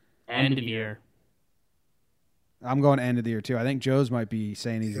 End of year. I'm going end of the year too. I think Joe's might be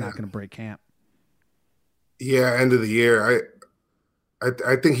saying he's not going to break camp. Yeah, end of the year.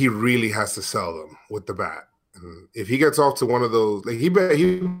 I think he really has to sell them with the bat. And if he gets off to one of those, like he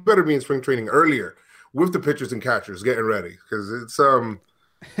better be in spring training earlier with the pitchers and catchers getting ready, because it's I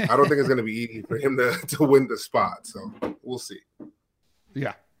don't think it's going to be easy for him to win the spot. So we'll see.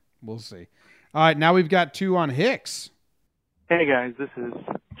 Yeah, we'll see. All right, now we've got two on Hicks. Hey guys, this is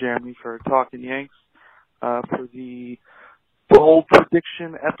Jeremy for Talking Yanks. For the bold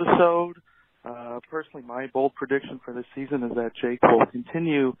prediction episode, personally, my bold prediction for this season is that Jake will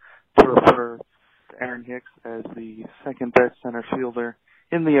continue to refer to Aaron Hicks as the second best center fielder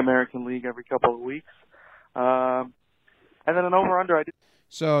in the American League every couple of weeks. And then an over-under.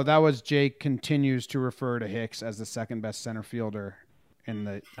 So that was Jake continues to refer to Hicks as the second best center fielder in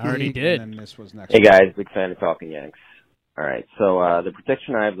the already league, did. And then this was next. Hey week. guys, big fan of Talking Yanks. All right, so the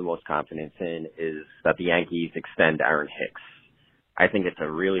prediction I have the most confidence in is that the Yankees extend Aaron Hicks. I think it's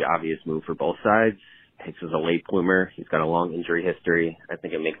a really obvious move for both sides. Hicks is a late bloomer. He's got a long injury history. I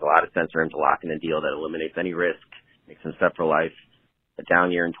think it makes a lot of sense for him to lock in a deal that eliminates any risk, makes him set for life. A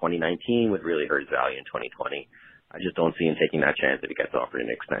down year in 2019 would really hurt his value in 2020. I just don't see him taking that chance if he gets offered an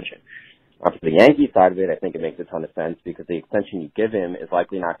extension. For the Yankees side of it, I think it makes a ton of sense because the extension you give him is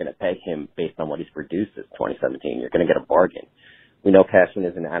likely not going to pay him based on what he's produced since 2017. You're going to get a bargain. We know Cashman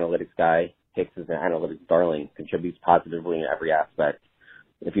is an analytics guy. Hicks is an analytics darling, contributes positively in every aspect.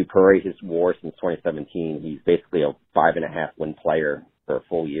 If you prorate his WAR since 2017, he's basically a 5.5 win player for a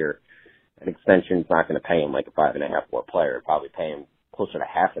full year. An extension's not going to pay him like a 5.5 WAR player. It'll probably pay him closer to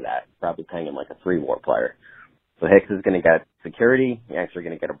half of that. Probably paying him like a 3 WAR player. So Hicks is going to get security. Yanks are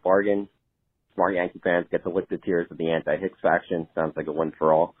going to get a bargain. Smart Yankee fans get to lick the tears of the anti-Hicks faction. Sounds like a win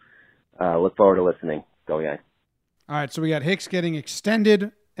for all. Look forward to listening. Go Yanks. All right, so we got Hicks getting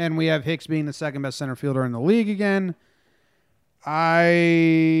extended, and we have Hicks being the second best center fielder in the league again. I'm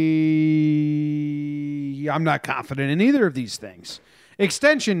not confident in either of these things.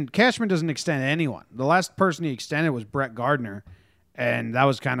 Extension, Cashman doesn't extend anyone. The last person he extended was Brett Gardner, and that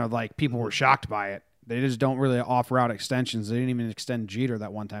was kind of like people were shocked by it. They just don't really offer out extensions. They didn't even extend Jeter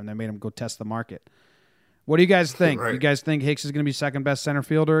that one time. They made him go test the market. What do you guys think? Right. You guys think Hicks is going to be second best center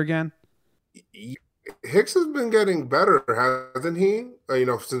fielder again? Hicks has been getting better, hasn't he?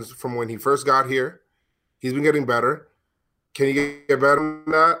 Since from when he first got here, he's been getting better. Can he get better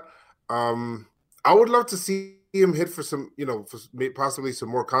than that? I would love to see him hit for some, for possibly some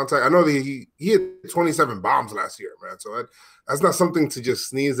more contact. I know that he hit 27 bombs last year, man. So that's not something to just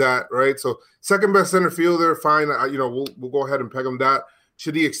sneeze at, right? So second best center fielder, fine. We'll go ahead and peg him that.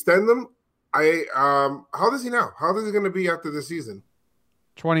 Should he extend them? How does he now? How is he going to be after this season?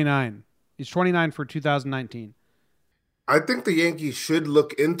 29. He's 29 for 2019. I think the Yankees should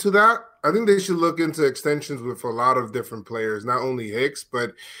look into that. I think they should look into extensions with a lot of different players, not only Hicks,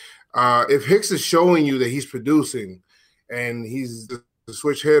 but if Hicks is showing you that he's producing and he's the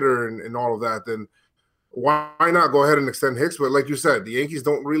switch hitter and all of that, then why not go ahead and extend Hicks? But like you said, the Yankees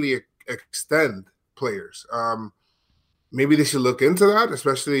don't really extend players. Maybe they should look into that,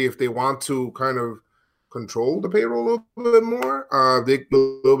 especially if they want to kind of control the payroll a little bit more. They get a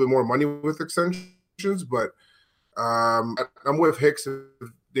little bit more money with extensions, but I'm with Hicks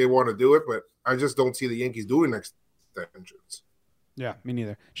if they want to do it, but I just don't see the Yankees doing extensions. Yeah, me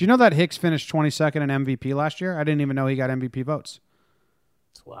neither. Did you know that Hicks finished 22nd in MVP last year? I didn't even know he got MVP votes.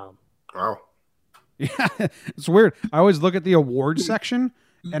 Wow. Yeah, it's weird. I always look at the awards section,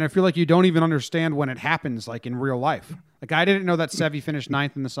 and I feel like you don't even understand when it happens, like in real life. Like I didn't know that Sevy finished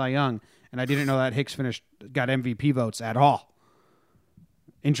 9th in the Cy Young, and I didn't know that Hicks got MVP votes at all.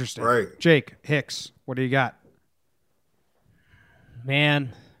 Interesting. Right. Jake, Hicks, what do you got?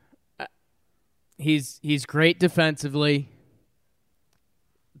 Man, he's great defensively.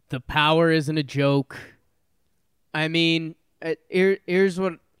 The power isn't a joke. I mean, here's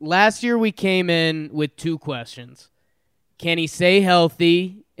what. Last year we came in with 2 questions. Can he stay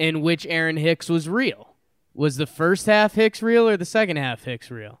healthy, and which Aaron Hicks was real? Was the first half Hicks real or the second half Hicks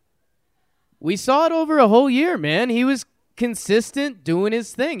real? We saw it over a whole year, man. He was consistent doing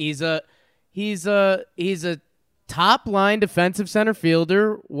his thing. He's a top line defensive center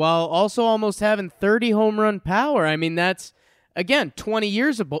fielder while also almost having 30 home run power. I mean, that's, again, 20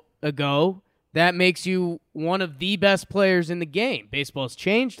 years ago, that makes you one of the best players in the game. Baseball's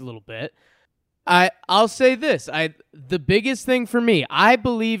changed a little bit. I'll say this. The biggest thing for me, I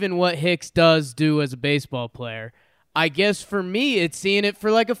believe in what Hicks does do as a baseball player. I guess for me, it's seeing it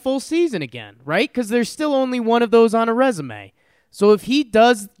for like a full season again, right? Because there's still only one of those on a resume. So if he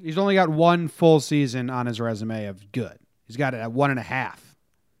does... He's only got 1 full season on his resume of good. He's got it at 1.5,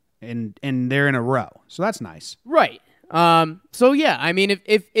 and they're in a row. So that's nice. Right. So yeah, I mean,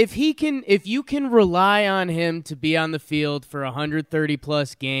 if you can rely on him to be on the field for 130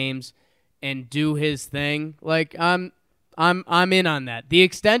 plus games and do his thing, like I'm in on that. The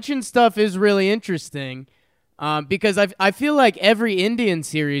extension stuff is really interesting, because I feel like every Indian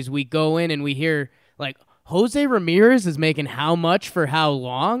series we go in and we hear like Jose Ramirez is making how much for how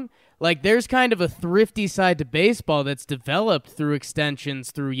long. Like, there's kind of a thrifty side to baseball that's developed through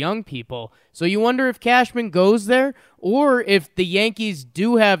extensions, through young people. So you wonder if Cashman goes there, or if the Yankees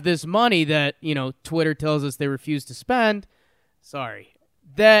do have this money that, Twitter tells us they refuse to spend. Sorry.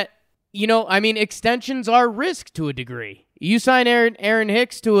 That, I mean, extensions are risk to a degree. You sign Aaron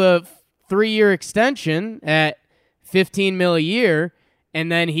Hicks to a 3-year extension at $15 million a year,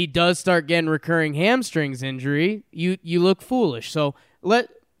 and then he does start getting recurring hamstrings injury, you look foolish. So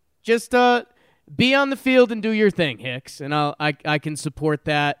Just be on the field and do your thing, Hicks, and I can support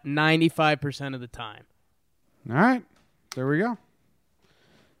that 95% of the time. All right, there we go.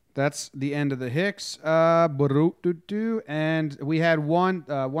 That's the end of the Hicks. And we had one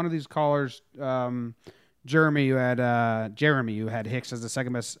of these callers, Jeremy, who had Hicks as the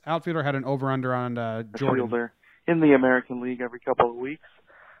second best outfielder, had an over/under on Jordan fielder in the American League every couple of weeks.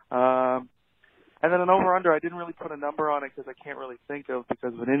 And then an over/under, I didn't really put a number on it because I can't really think of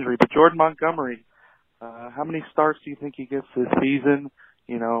because of an injury. But Jordan Montgomery, how many starts do you think he gets this season?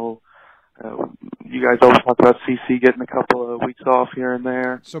 You guys always talk about CC getting a couple of weeks off here and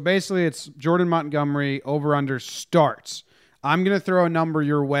there. So basically it's Jordan Montgomery over/under starts. I'm going to throw a number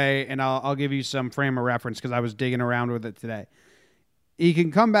your way, and I'll give you some frame of reference because I was digging around with it today. He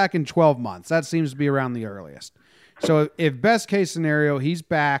can come back in 12 months. That seems to be around the earliest. So if best case scenario, he's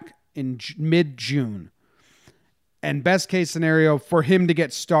back in mid-June. And best case scenario for him to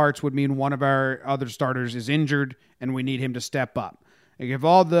get starts would mean one of our other starters is injured and we need him to step up. And if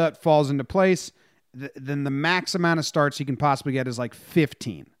all that falls into place, then the max amount of starts he can possibly get is like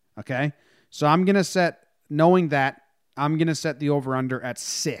 15. Okay? So I'm going to set the over-under at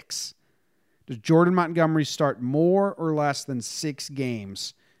 6. Does Jordan Montgomery start more or less than 6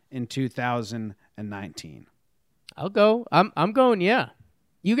 games in 2019? I'll go. I'm going, yeah.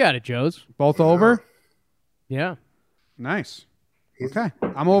 You got it, Joes. Both over? Yeah. Nice. Okay.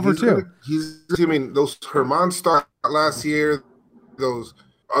 I'm over too. Those Herman start last year, those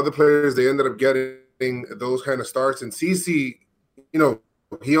other players, they ended up getting those kind of starts. And CC,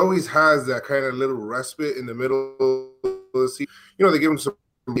 he always has that kind of little respite in the middle of the season. They give him some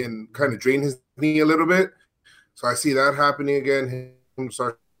and kind of drain his knee a little bit. So I see that happening again.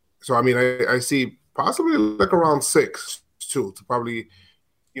 So, I see possibly like around 6 too, to probably –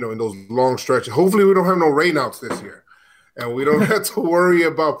 in those long stretches. Hopefully we don't have no rainouts this year. And we don't have to worry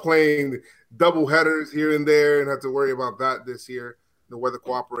about playing double headers here and there and have to worry about that this year. The weather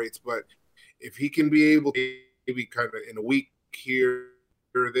cooperates. But if he can be able to maybe kind of in a week here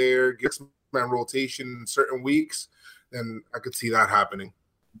or there, get some man rotation in certain weeks, then I could see that happening.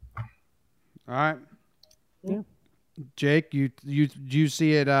 All right. Yeah. Jake, do you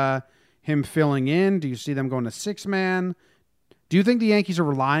see it him filling in? Do you see them going to 6-man? Do you think the Yankees are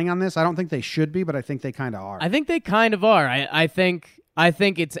relying on this? I don't think they should be, but I think they kind of are. I think they kind of are. I think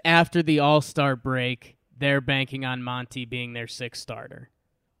it's after the All-Star break, they're banking on Monty being their 6th starter.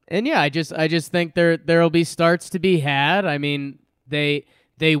 And yeah, I just think there'll be starts to be had. I mean, they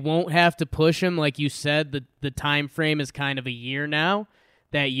won't have to push him, like you said. The time frame is kind of a year now.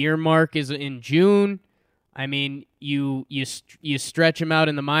 That year mark is in June. I mean, you stretch him out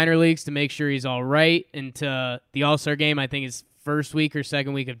in the minor leagues to make sure he's all right into the All-Star game. I think is first week or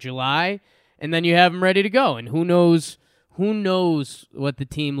second week of July, and then you have him ready to go. And who knows what the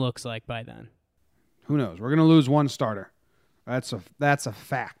team looks like by then. Who knows? We're gonna lose one starter. That's a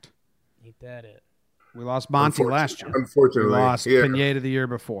fact. Ain't that it? We lost Monty last year. Unfortunately, we lost Pineda the year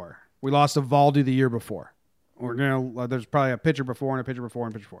before. We lost Evaldi the year before. There's probably a pitcher before and a pitcher before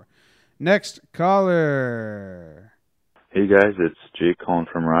and a pitcher before. Next caller. Hey guys, it's Jake calling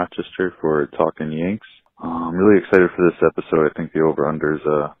from Rochester for Talking Yanks. I'm really excited for this episode. I think the over-under is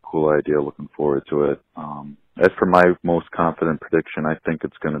a cool idea. Looking forward to it. As for my most confident prediction, I think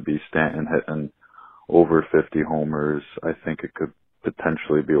it's going to be Stanton hitting over 50 homers. I think it could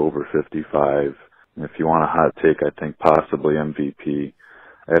potentially be over 55. And if you want a hot take, I think possibly MVP.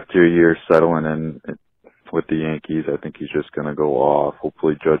 After a year settling in with the Yankees, I think he's just going to go off.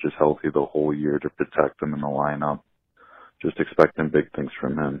 Hopefully Judge is healthy the whole year to protect him in the lineup. Just expecting big things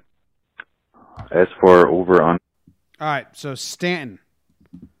from him. As for over-under. All right, so Stanton.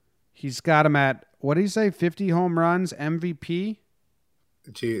 He's got him at, what did he say, 50 home runs, MVP?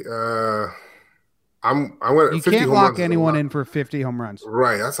 Gee, I'm gonna. You can't lock anyone in for 50 home runs.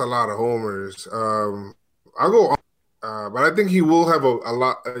 Right, that's a lot of homers. I'll go, but I think he will have a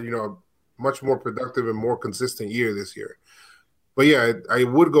lot. Much more productive and more consistent year this year. But yeah, I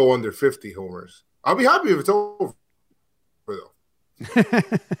would go under 50 homers. I'll be happy if it's over, though.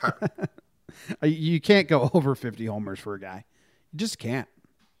 You can't go over 50 homers for a guy. You just can't.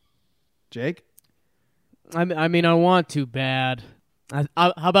 Jake? I mean, I want to bad.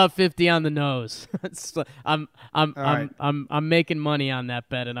 How about 50 on the nose? I'm making money on that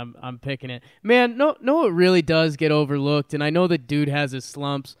bet, and I'm picking it. Man, no, it really does get overlooked, and I know the dude has his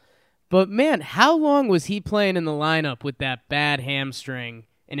slumps, but man, how long was he playing in the lineup with that bad hamstring?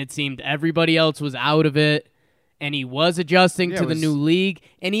 And it seemed everybody else was out of it, and he was adjusting to the new league,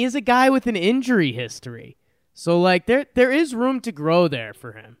 and he is a guy with an injury history. So like there is room to grow there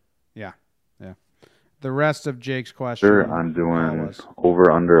for him. Yeah. The rest of Jake's question. Sure, I'm doing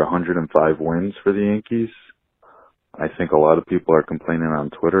over under 105 wins for the Yankees. I think a lot of people are complaining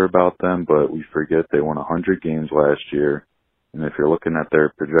on Twitter about them, but we forget they won 100 games last year. And if you're looking at their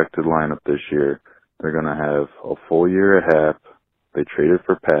projected lineup this year, they're going to have a full year of Happ. They traded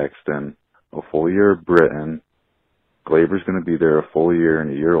for Paxton, a full year of Britton. Glaber's going to be there a full year and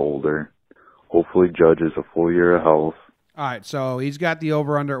a year older. Hopefully Judge is a full year of health. All right, so he's got the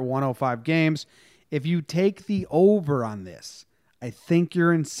over-under at 105 games. If you take the over on this, I think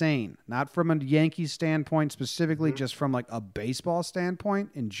you're insane. Not from a Yankees standpoint specifically, just from like a baseball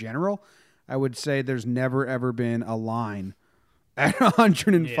standpoint in general. I would say there's never, ever been a line at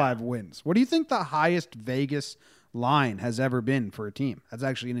 105 wins. What do you think the highest Vegas line has ever been for a team? That's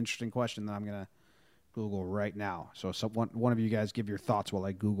actually an interesting question that I'm going to Google right now. So one of you guys give your thoughts while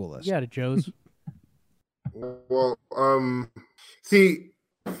I Google this. Yeah, to Joe's. Well, see,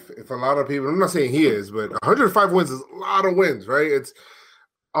 if a lot of people, I'm not saying he is, but 105 wins is a lot of wins, right? It's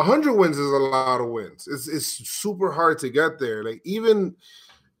 100 wins is a lot of wins. It's super hard to get there. Like even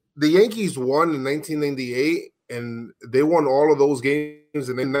the Yankees won in 1998, and they won all of those games.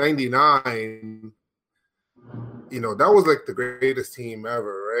 And in '99, that was like the greatest team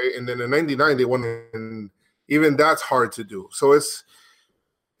ever, right? And then in '99 they won, and even that's hard to do. So it's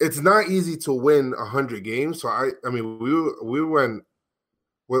not easy to win 100 games. So I mean, we went.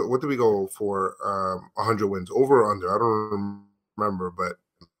 What did we go for? 100 wins, over or under? I don't remember, but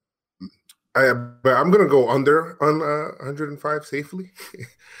I'm gonna go under on 105 safely.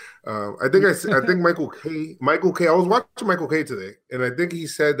 I think Michael Kay. I was watching Michael Kay today, and I think he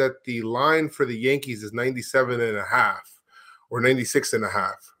said that the line for the Yankees is 97.5 or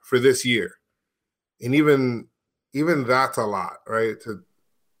 96.5 for this year, and even that's a lot, right?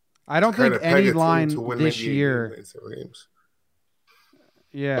 I don't think any line this year. Games.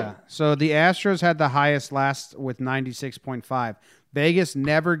 Yeah. So the Astros had the highest last with 96.5. Vegas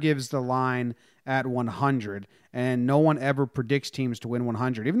never gives the line at 100, and no one ever predicts teams to win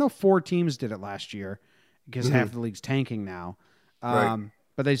 100, even though 4 teams did it last year because half the league's tanking now. Right.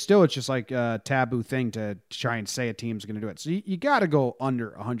 But it's just like a taboo thing to try and say a team's going to do it. So you got to go under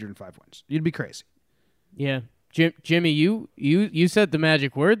 105 wins. You'd be crazy. Yeah. Jimmy, you said the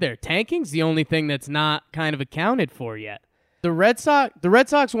magic word there. Tanking's the only thing that's not kind of accounted for yet. The Red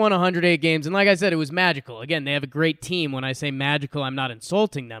Sox won 108 games, and like I said, it was magical. Again, they have a great team. When I say magical, I'm not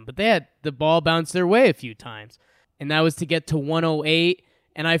insulting them, but they had the ball bounce their way a few times, and that was to get to 108.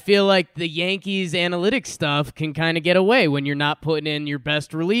 And I feel like the Yankees analytics stuff can kind of get away when you're not putting in your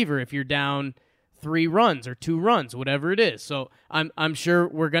best reliever if you're down 3 runs or 2 runs, whatever it is. So I'm sure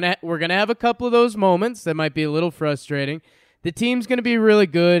we're gonna have a couple of those moments that might be a little frustrating. The team's gonna be really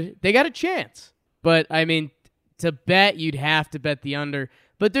good. They got a chance, but I mean, to bet, you'd have to bet the under.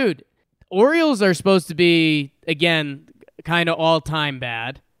 But, dude, Orioles are supposed to be, again, kind of all-time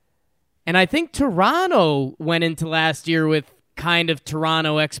bad. And I think Toronto went into last year with kind of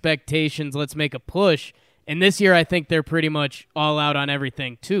Toronto expectations, let's make a push. And this year, I think they're pretty much all out on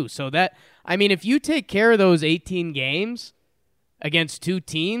everything, too. So that I mean, if you take care of those 18 games against two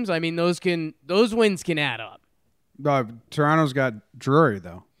teams, I mean, those wins can add up. Toronto's got Drury,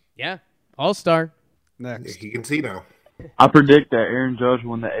 though. Yeah, all-star. Next. He can see now. I predict that Aaron Judge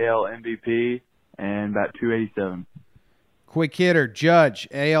won the AL MVP and about 287. Quick hitter, Judge,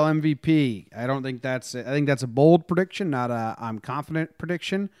 AL MVP. I think that's a bold prediction, not a I'm confident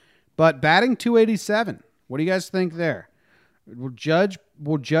prediction. But batting 287. What do you guys think there? Will Judge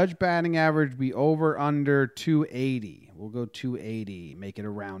batting average be over under 280? We'll go 280, make it a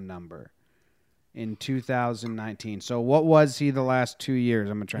round number in 2019. So what was he the last 2 years?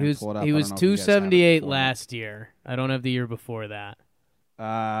 I'm going to try and pull it up. He was 278 last year. I don't have the year before that.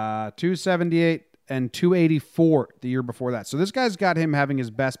 278 and 284 the year before that. So this guy's got him having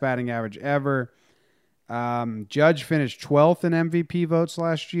his best batting average ever. Judge finished 12th in MVP votes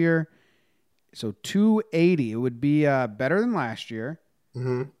last year. So 280, it would be better than last year.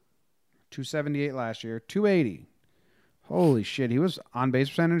 278 last year, 280. Holy shit, he was on base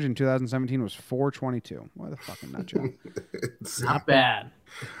percentage in 2017 was 422. What the fucking nut job. Not bad.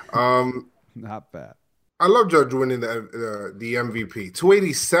 Not bad. I love Judge winning the MVP.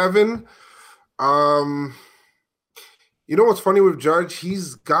 287. You know what's funny with Judge?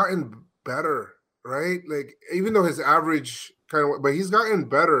 He's gotten better, right? Like, even though his average but he's gotten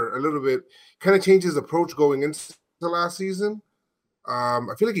better a little bit. Kind of changed his approach going into the last season. I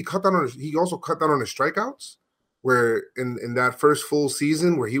feel like he also cut down on his strikeouts, where in that first full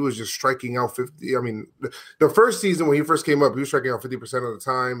season where he was just striking out 50. I mean, the first season when he first came up, he was striking out 50% of the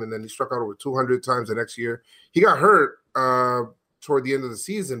time, and then he struck out over 200 times the next year. He got hurt toward the end of the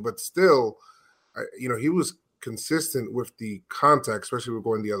season, but still, he was consistent with the contact, especially with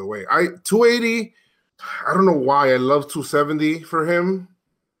going the other way. 280, I don't know why. I love 270 for him.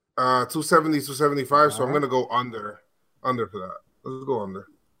 270, 275, so I'm going to go under for that. Let's go under.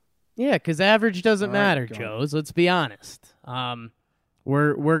 Yeah, because average doesn't matter, Joes. Let's be honest.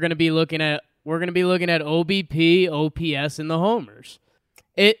 We're going to be looking at OBP, OPS, and the homers.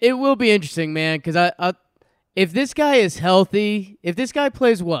 It will be interesting, man. Because if this guy is healthy, if this guy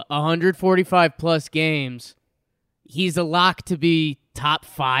plays 145 plus games, he's a lock to be top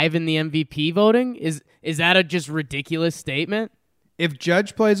 5 in the MVP voting. Is that a just ridiculous statement? If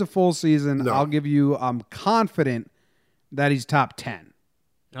Judge plays a full season, I'll give you. I'm confident that he's top 10.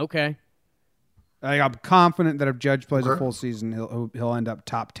 Okay. I'm confident that if Judge plays a full season, he'll end up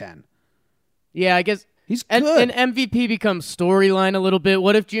top 10. Yeah, I guess he's good. And MVP becomes storyline a little bit.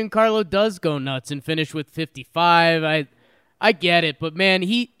 What if Giancarlo does go nuts and finish with 55? I get it, but man,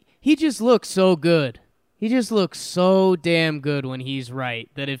 he just looks so good. He just looks so damn good when he's right.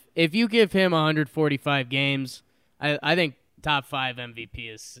 That if you give him 145 games, I think top 5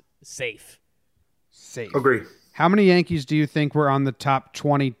 MVP is safe. Safe. Agree. How many Yankees do you think were on the top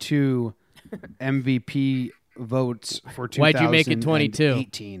 22 MVP votes for 2018? Why'd you make it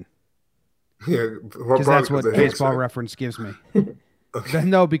 22? Yeah, because that's what Baseball Reference gives me. Okay.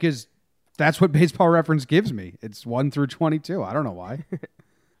 No, because that's what Baseball Reference gives me. It's 1 through 22. I don't know why.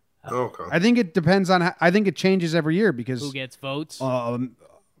 Okay. I think it depends on. I think it changes every year because who gets votes.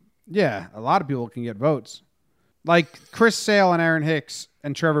 Yeah, a lot of people can get votes. Like Chris Sale and Aaron Hicks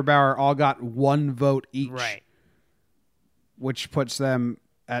and Trevor Bauer all got 1 vote each, right? Which puts them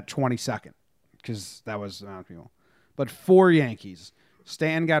at 22nd because that was the amount of people. But 4 Yankees.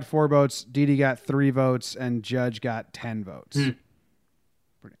 Stan got 4 votes, Didi got 3 votes, and Judge got 10 votes.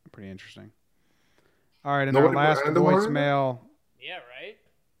 Pretty interesting. All right, and our last voicemail. Yeah, right?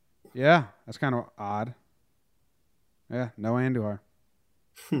 Yeah, that's kind of odd. Yeah, no Andujar.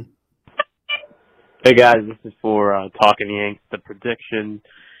 Hey guys, this is for Talking Yanks. The prediction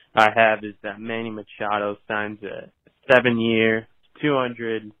I have is that Manny Machado signs a 7-year,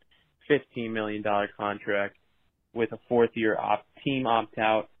 $215 million contract with a 4th-year team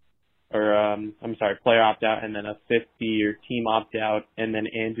opt-out, player opt-out, and then a 5th-year team opt-out, and then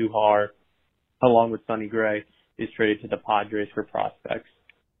Andujar, along with Sonny Gray, is traded to the Padres for prospects.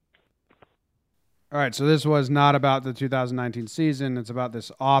 All right, so this was not about the 2019 season. It's about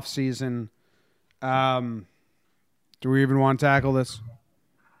this off season. Do we even want to tackle this?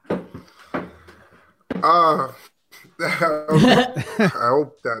 I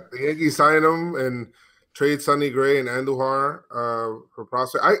hope that the Yankees sign him and trade Sonny Gray and Andujar for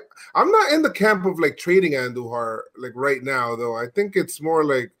prospect. I'm not in the camp of like trading Andujar like right now though. I think it's more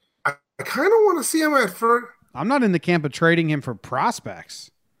like I kind of want to see him at first. I'm not in the camp of trading him for prospects.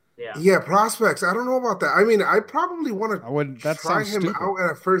 Yeah, prospects. I don't know about that. I mean, I probably want to try him out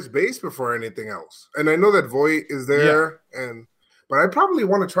at first base before anything else. And I know that Voit is there, but I probably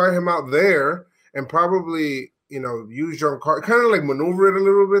want to try him out there and probably use Giancarlo, kind of like maneuver it a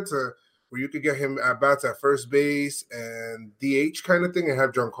little bit where you could get him at bats at first base and DH kind of thing, and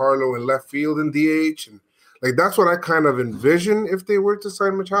have Giancarlo in left field and DH, and like that's what I kind of envision if they were to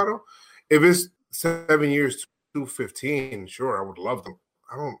sign Machado. If it's 7 years, 215, sure, I would love them.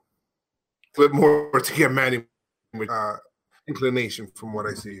 I don't flip more to get Manny inclination from what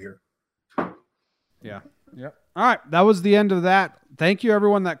I see here. Yeah. Yep. All right. That was the end of that. Thank you,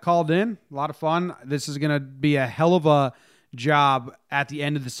 everyone that called in. A lot of fun. This is going to be a hell of a job at the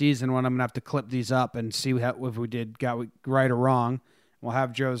end of the season when I'm going to have to clip these up and see if we got right or wrong. We'll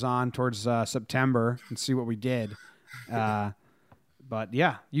have Joe's on towards September and see what we did. But,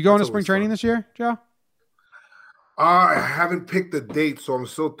 yeah. You going to spring training this year, Joe? I haven't picked the date, so I'm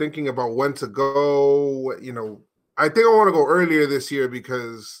still thinking about when to go. You know, I think I want to go earlier this year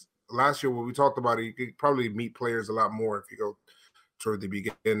because last year when we talked about it, you could probably meet players a lot more if you go toward the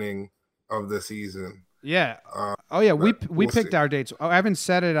beginning of the season. Yeah. We picked our dates. I haven't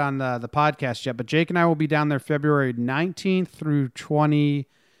said it on the podcast yet, but Jake and I will be down there February 19th through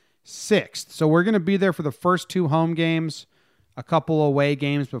 26th. So we're going to be there for the first 2 home games, a couple away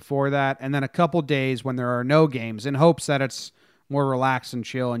games before that, and then a couple days when there are no games in hopes that it's more relaxed and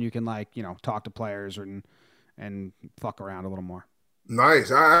chill and you can talk to players and fuck around a little more.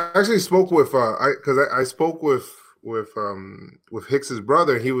 Nice. I actually spoke with I spoke with Hicks's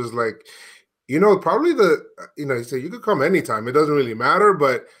brother. He was like, probably he said you could come anytime. It doesn't really matter,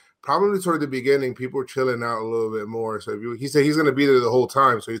 but probably toward the beginning, people are chilling out a little bit more. So he said he's going to be there the whole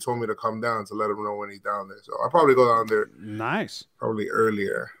time. So he told me to come down to let him know when he's down there. So I'll probably go down there. Nice. Probably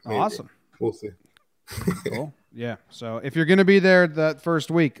earlier. Maybe. Awesome. We'll see. Cool. Yeah. So if you're going to be there that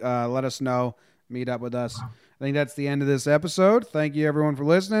first week, let us know. Meet up with us. I think that's the end of this episode. Thank you, everyone, for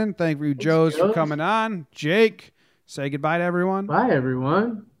listening. Thank you, Joes, for coming on. Jake, say goodbye to everyone. Bye,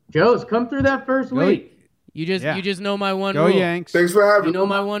 everyone. Joes, come through that first week. You just know my one rule. Go Yanks. Thanks for having me. You know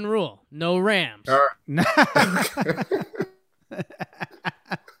my one rule. No Rams. All right.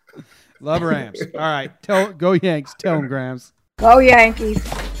 Love Rams. All right. Go Yanks. Tell them, Grams. Go Yankees.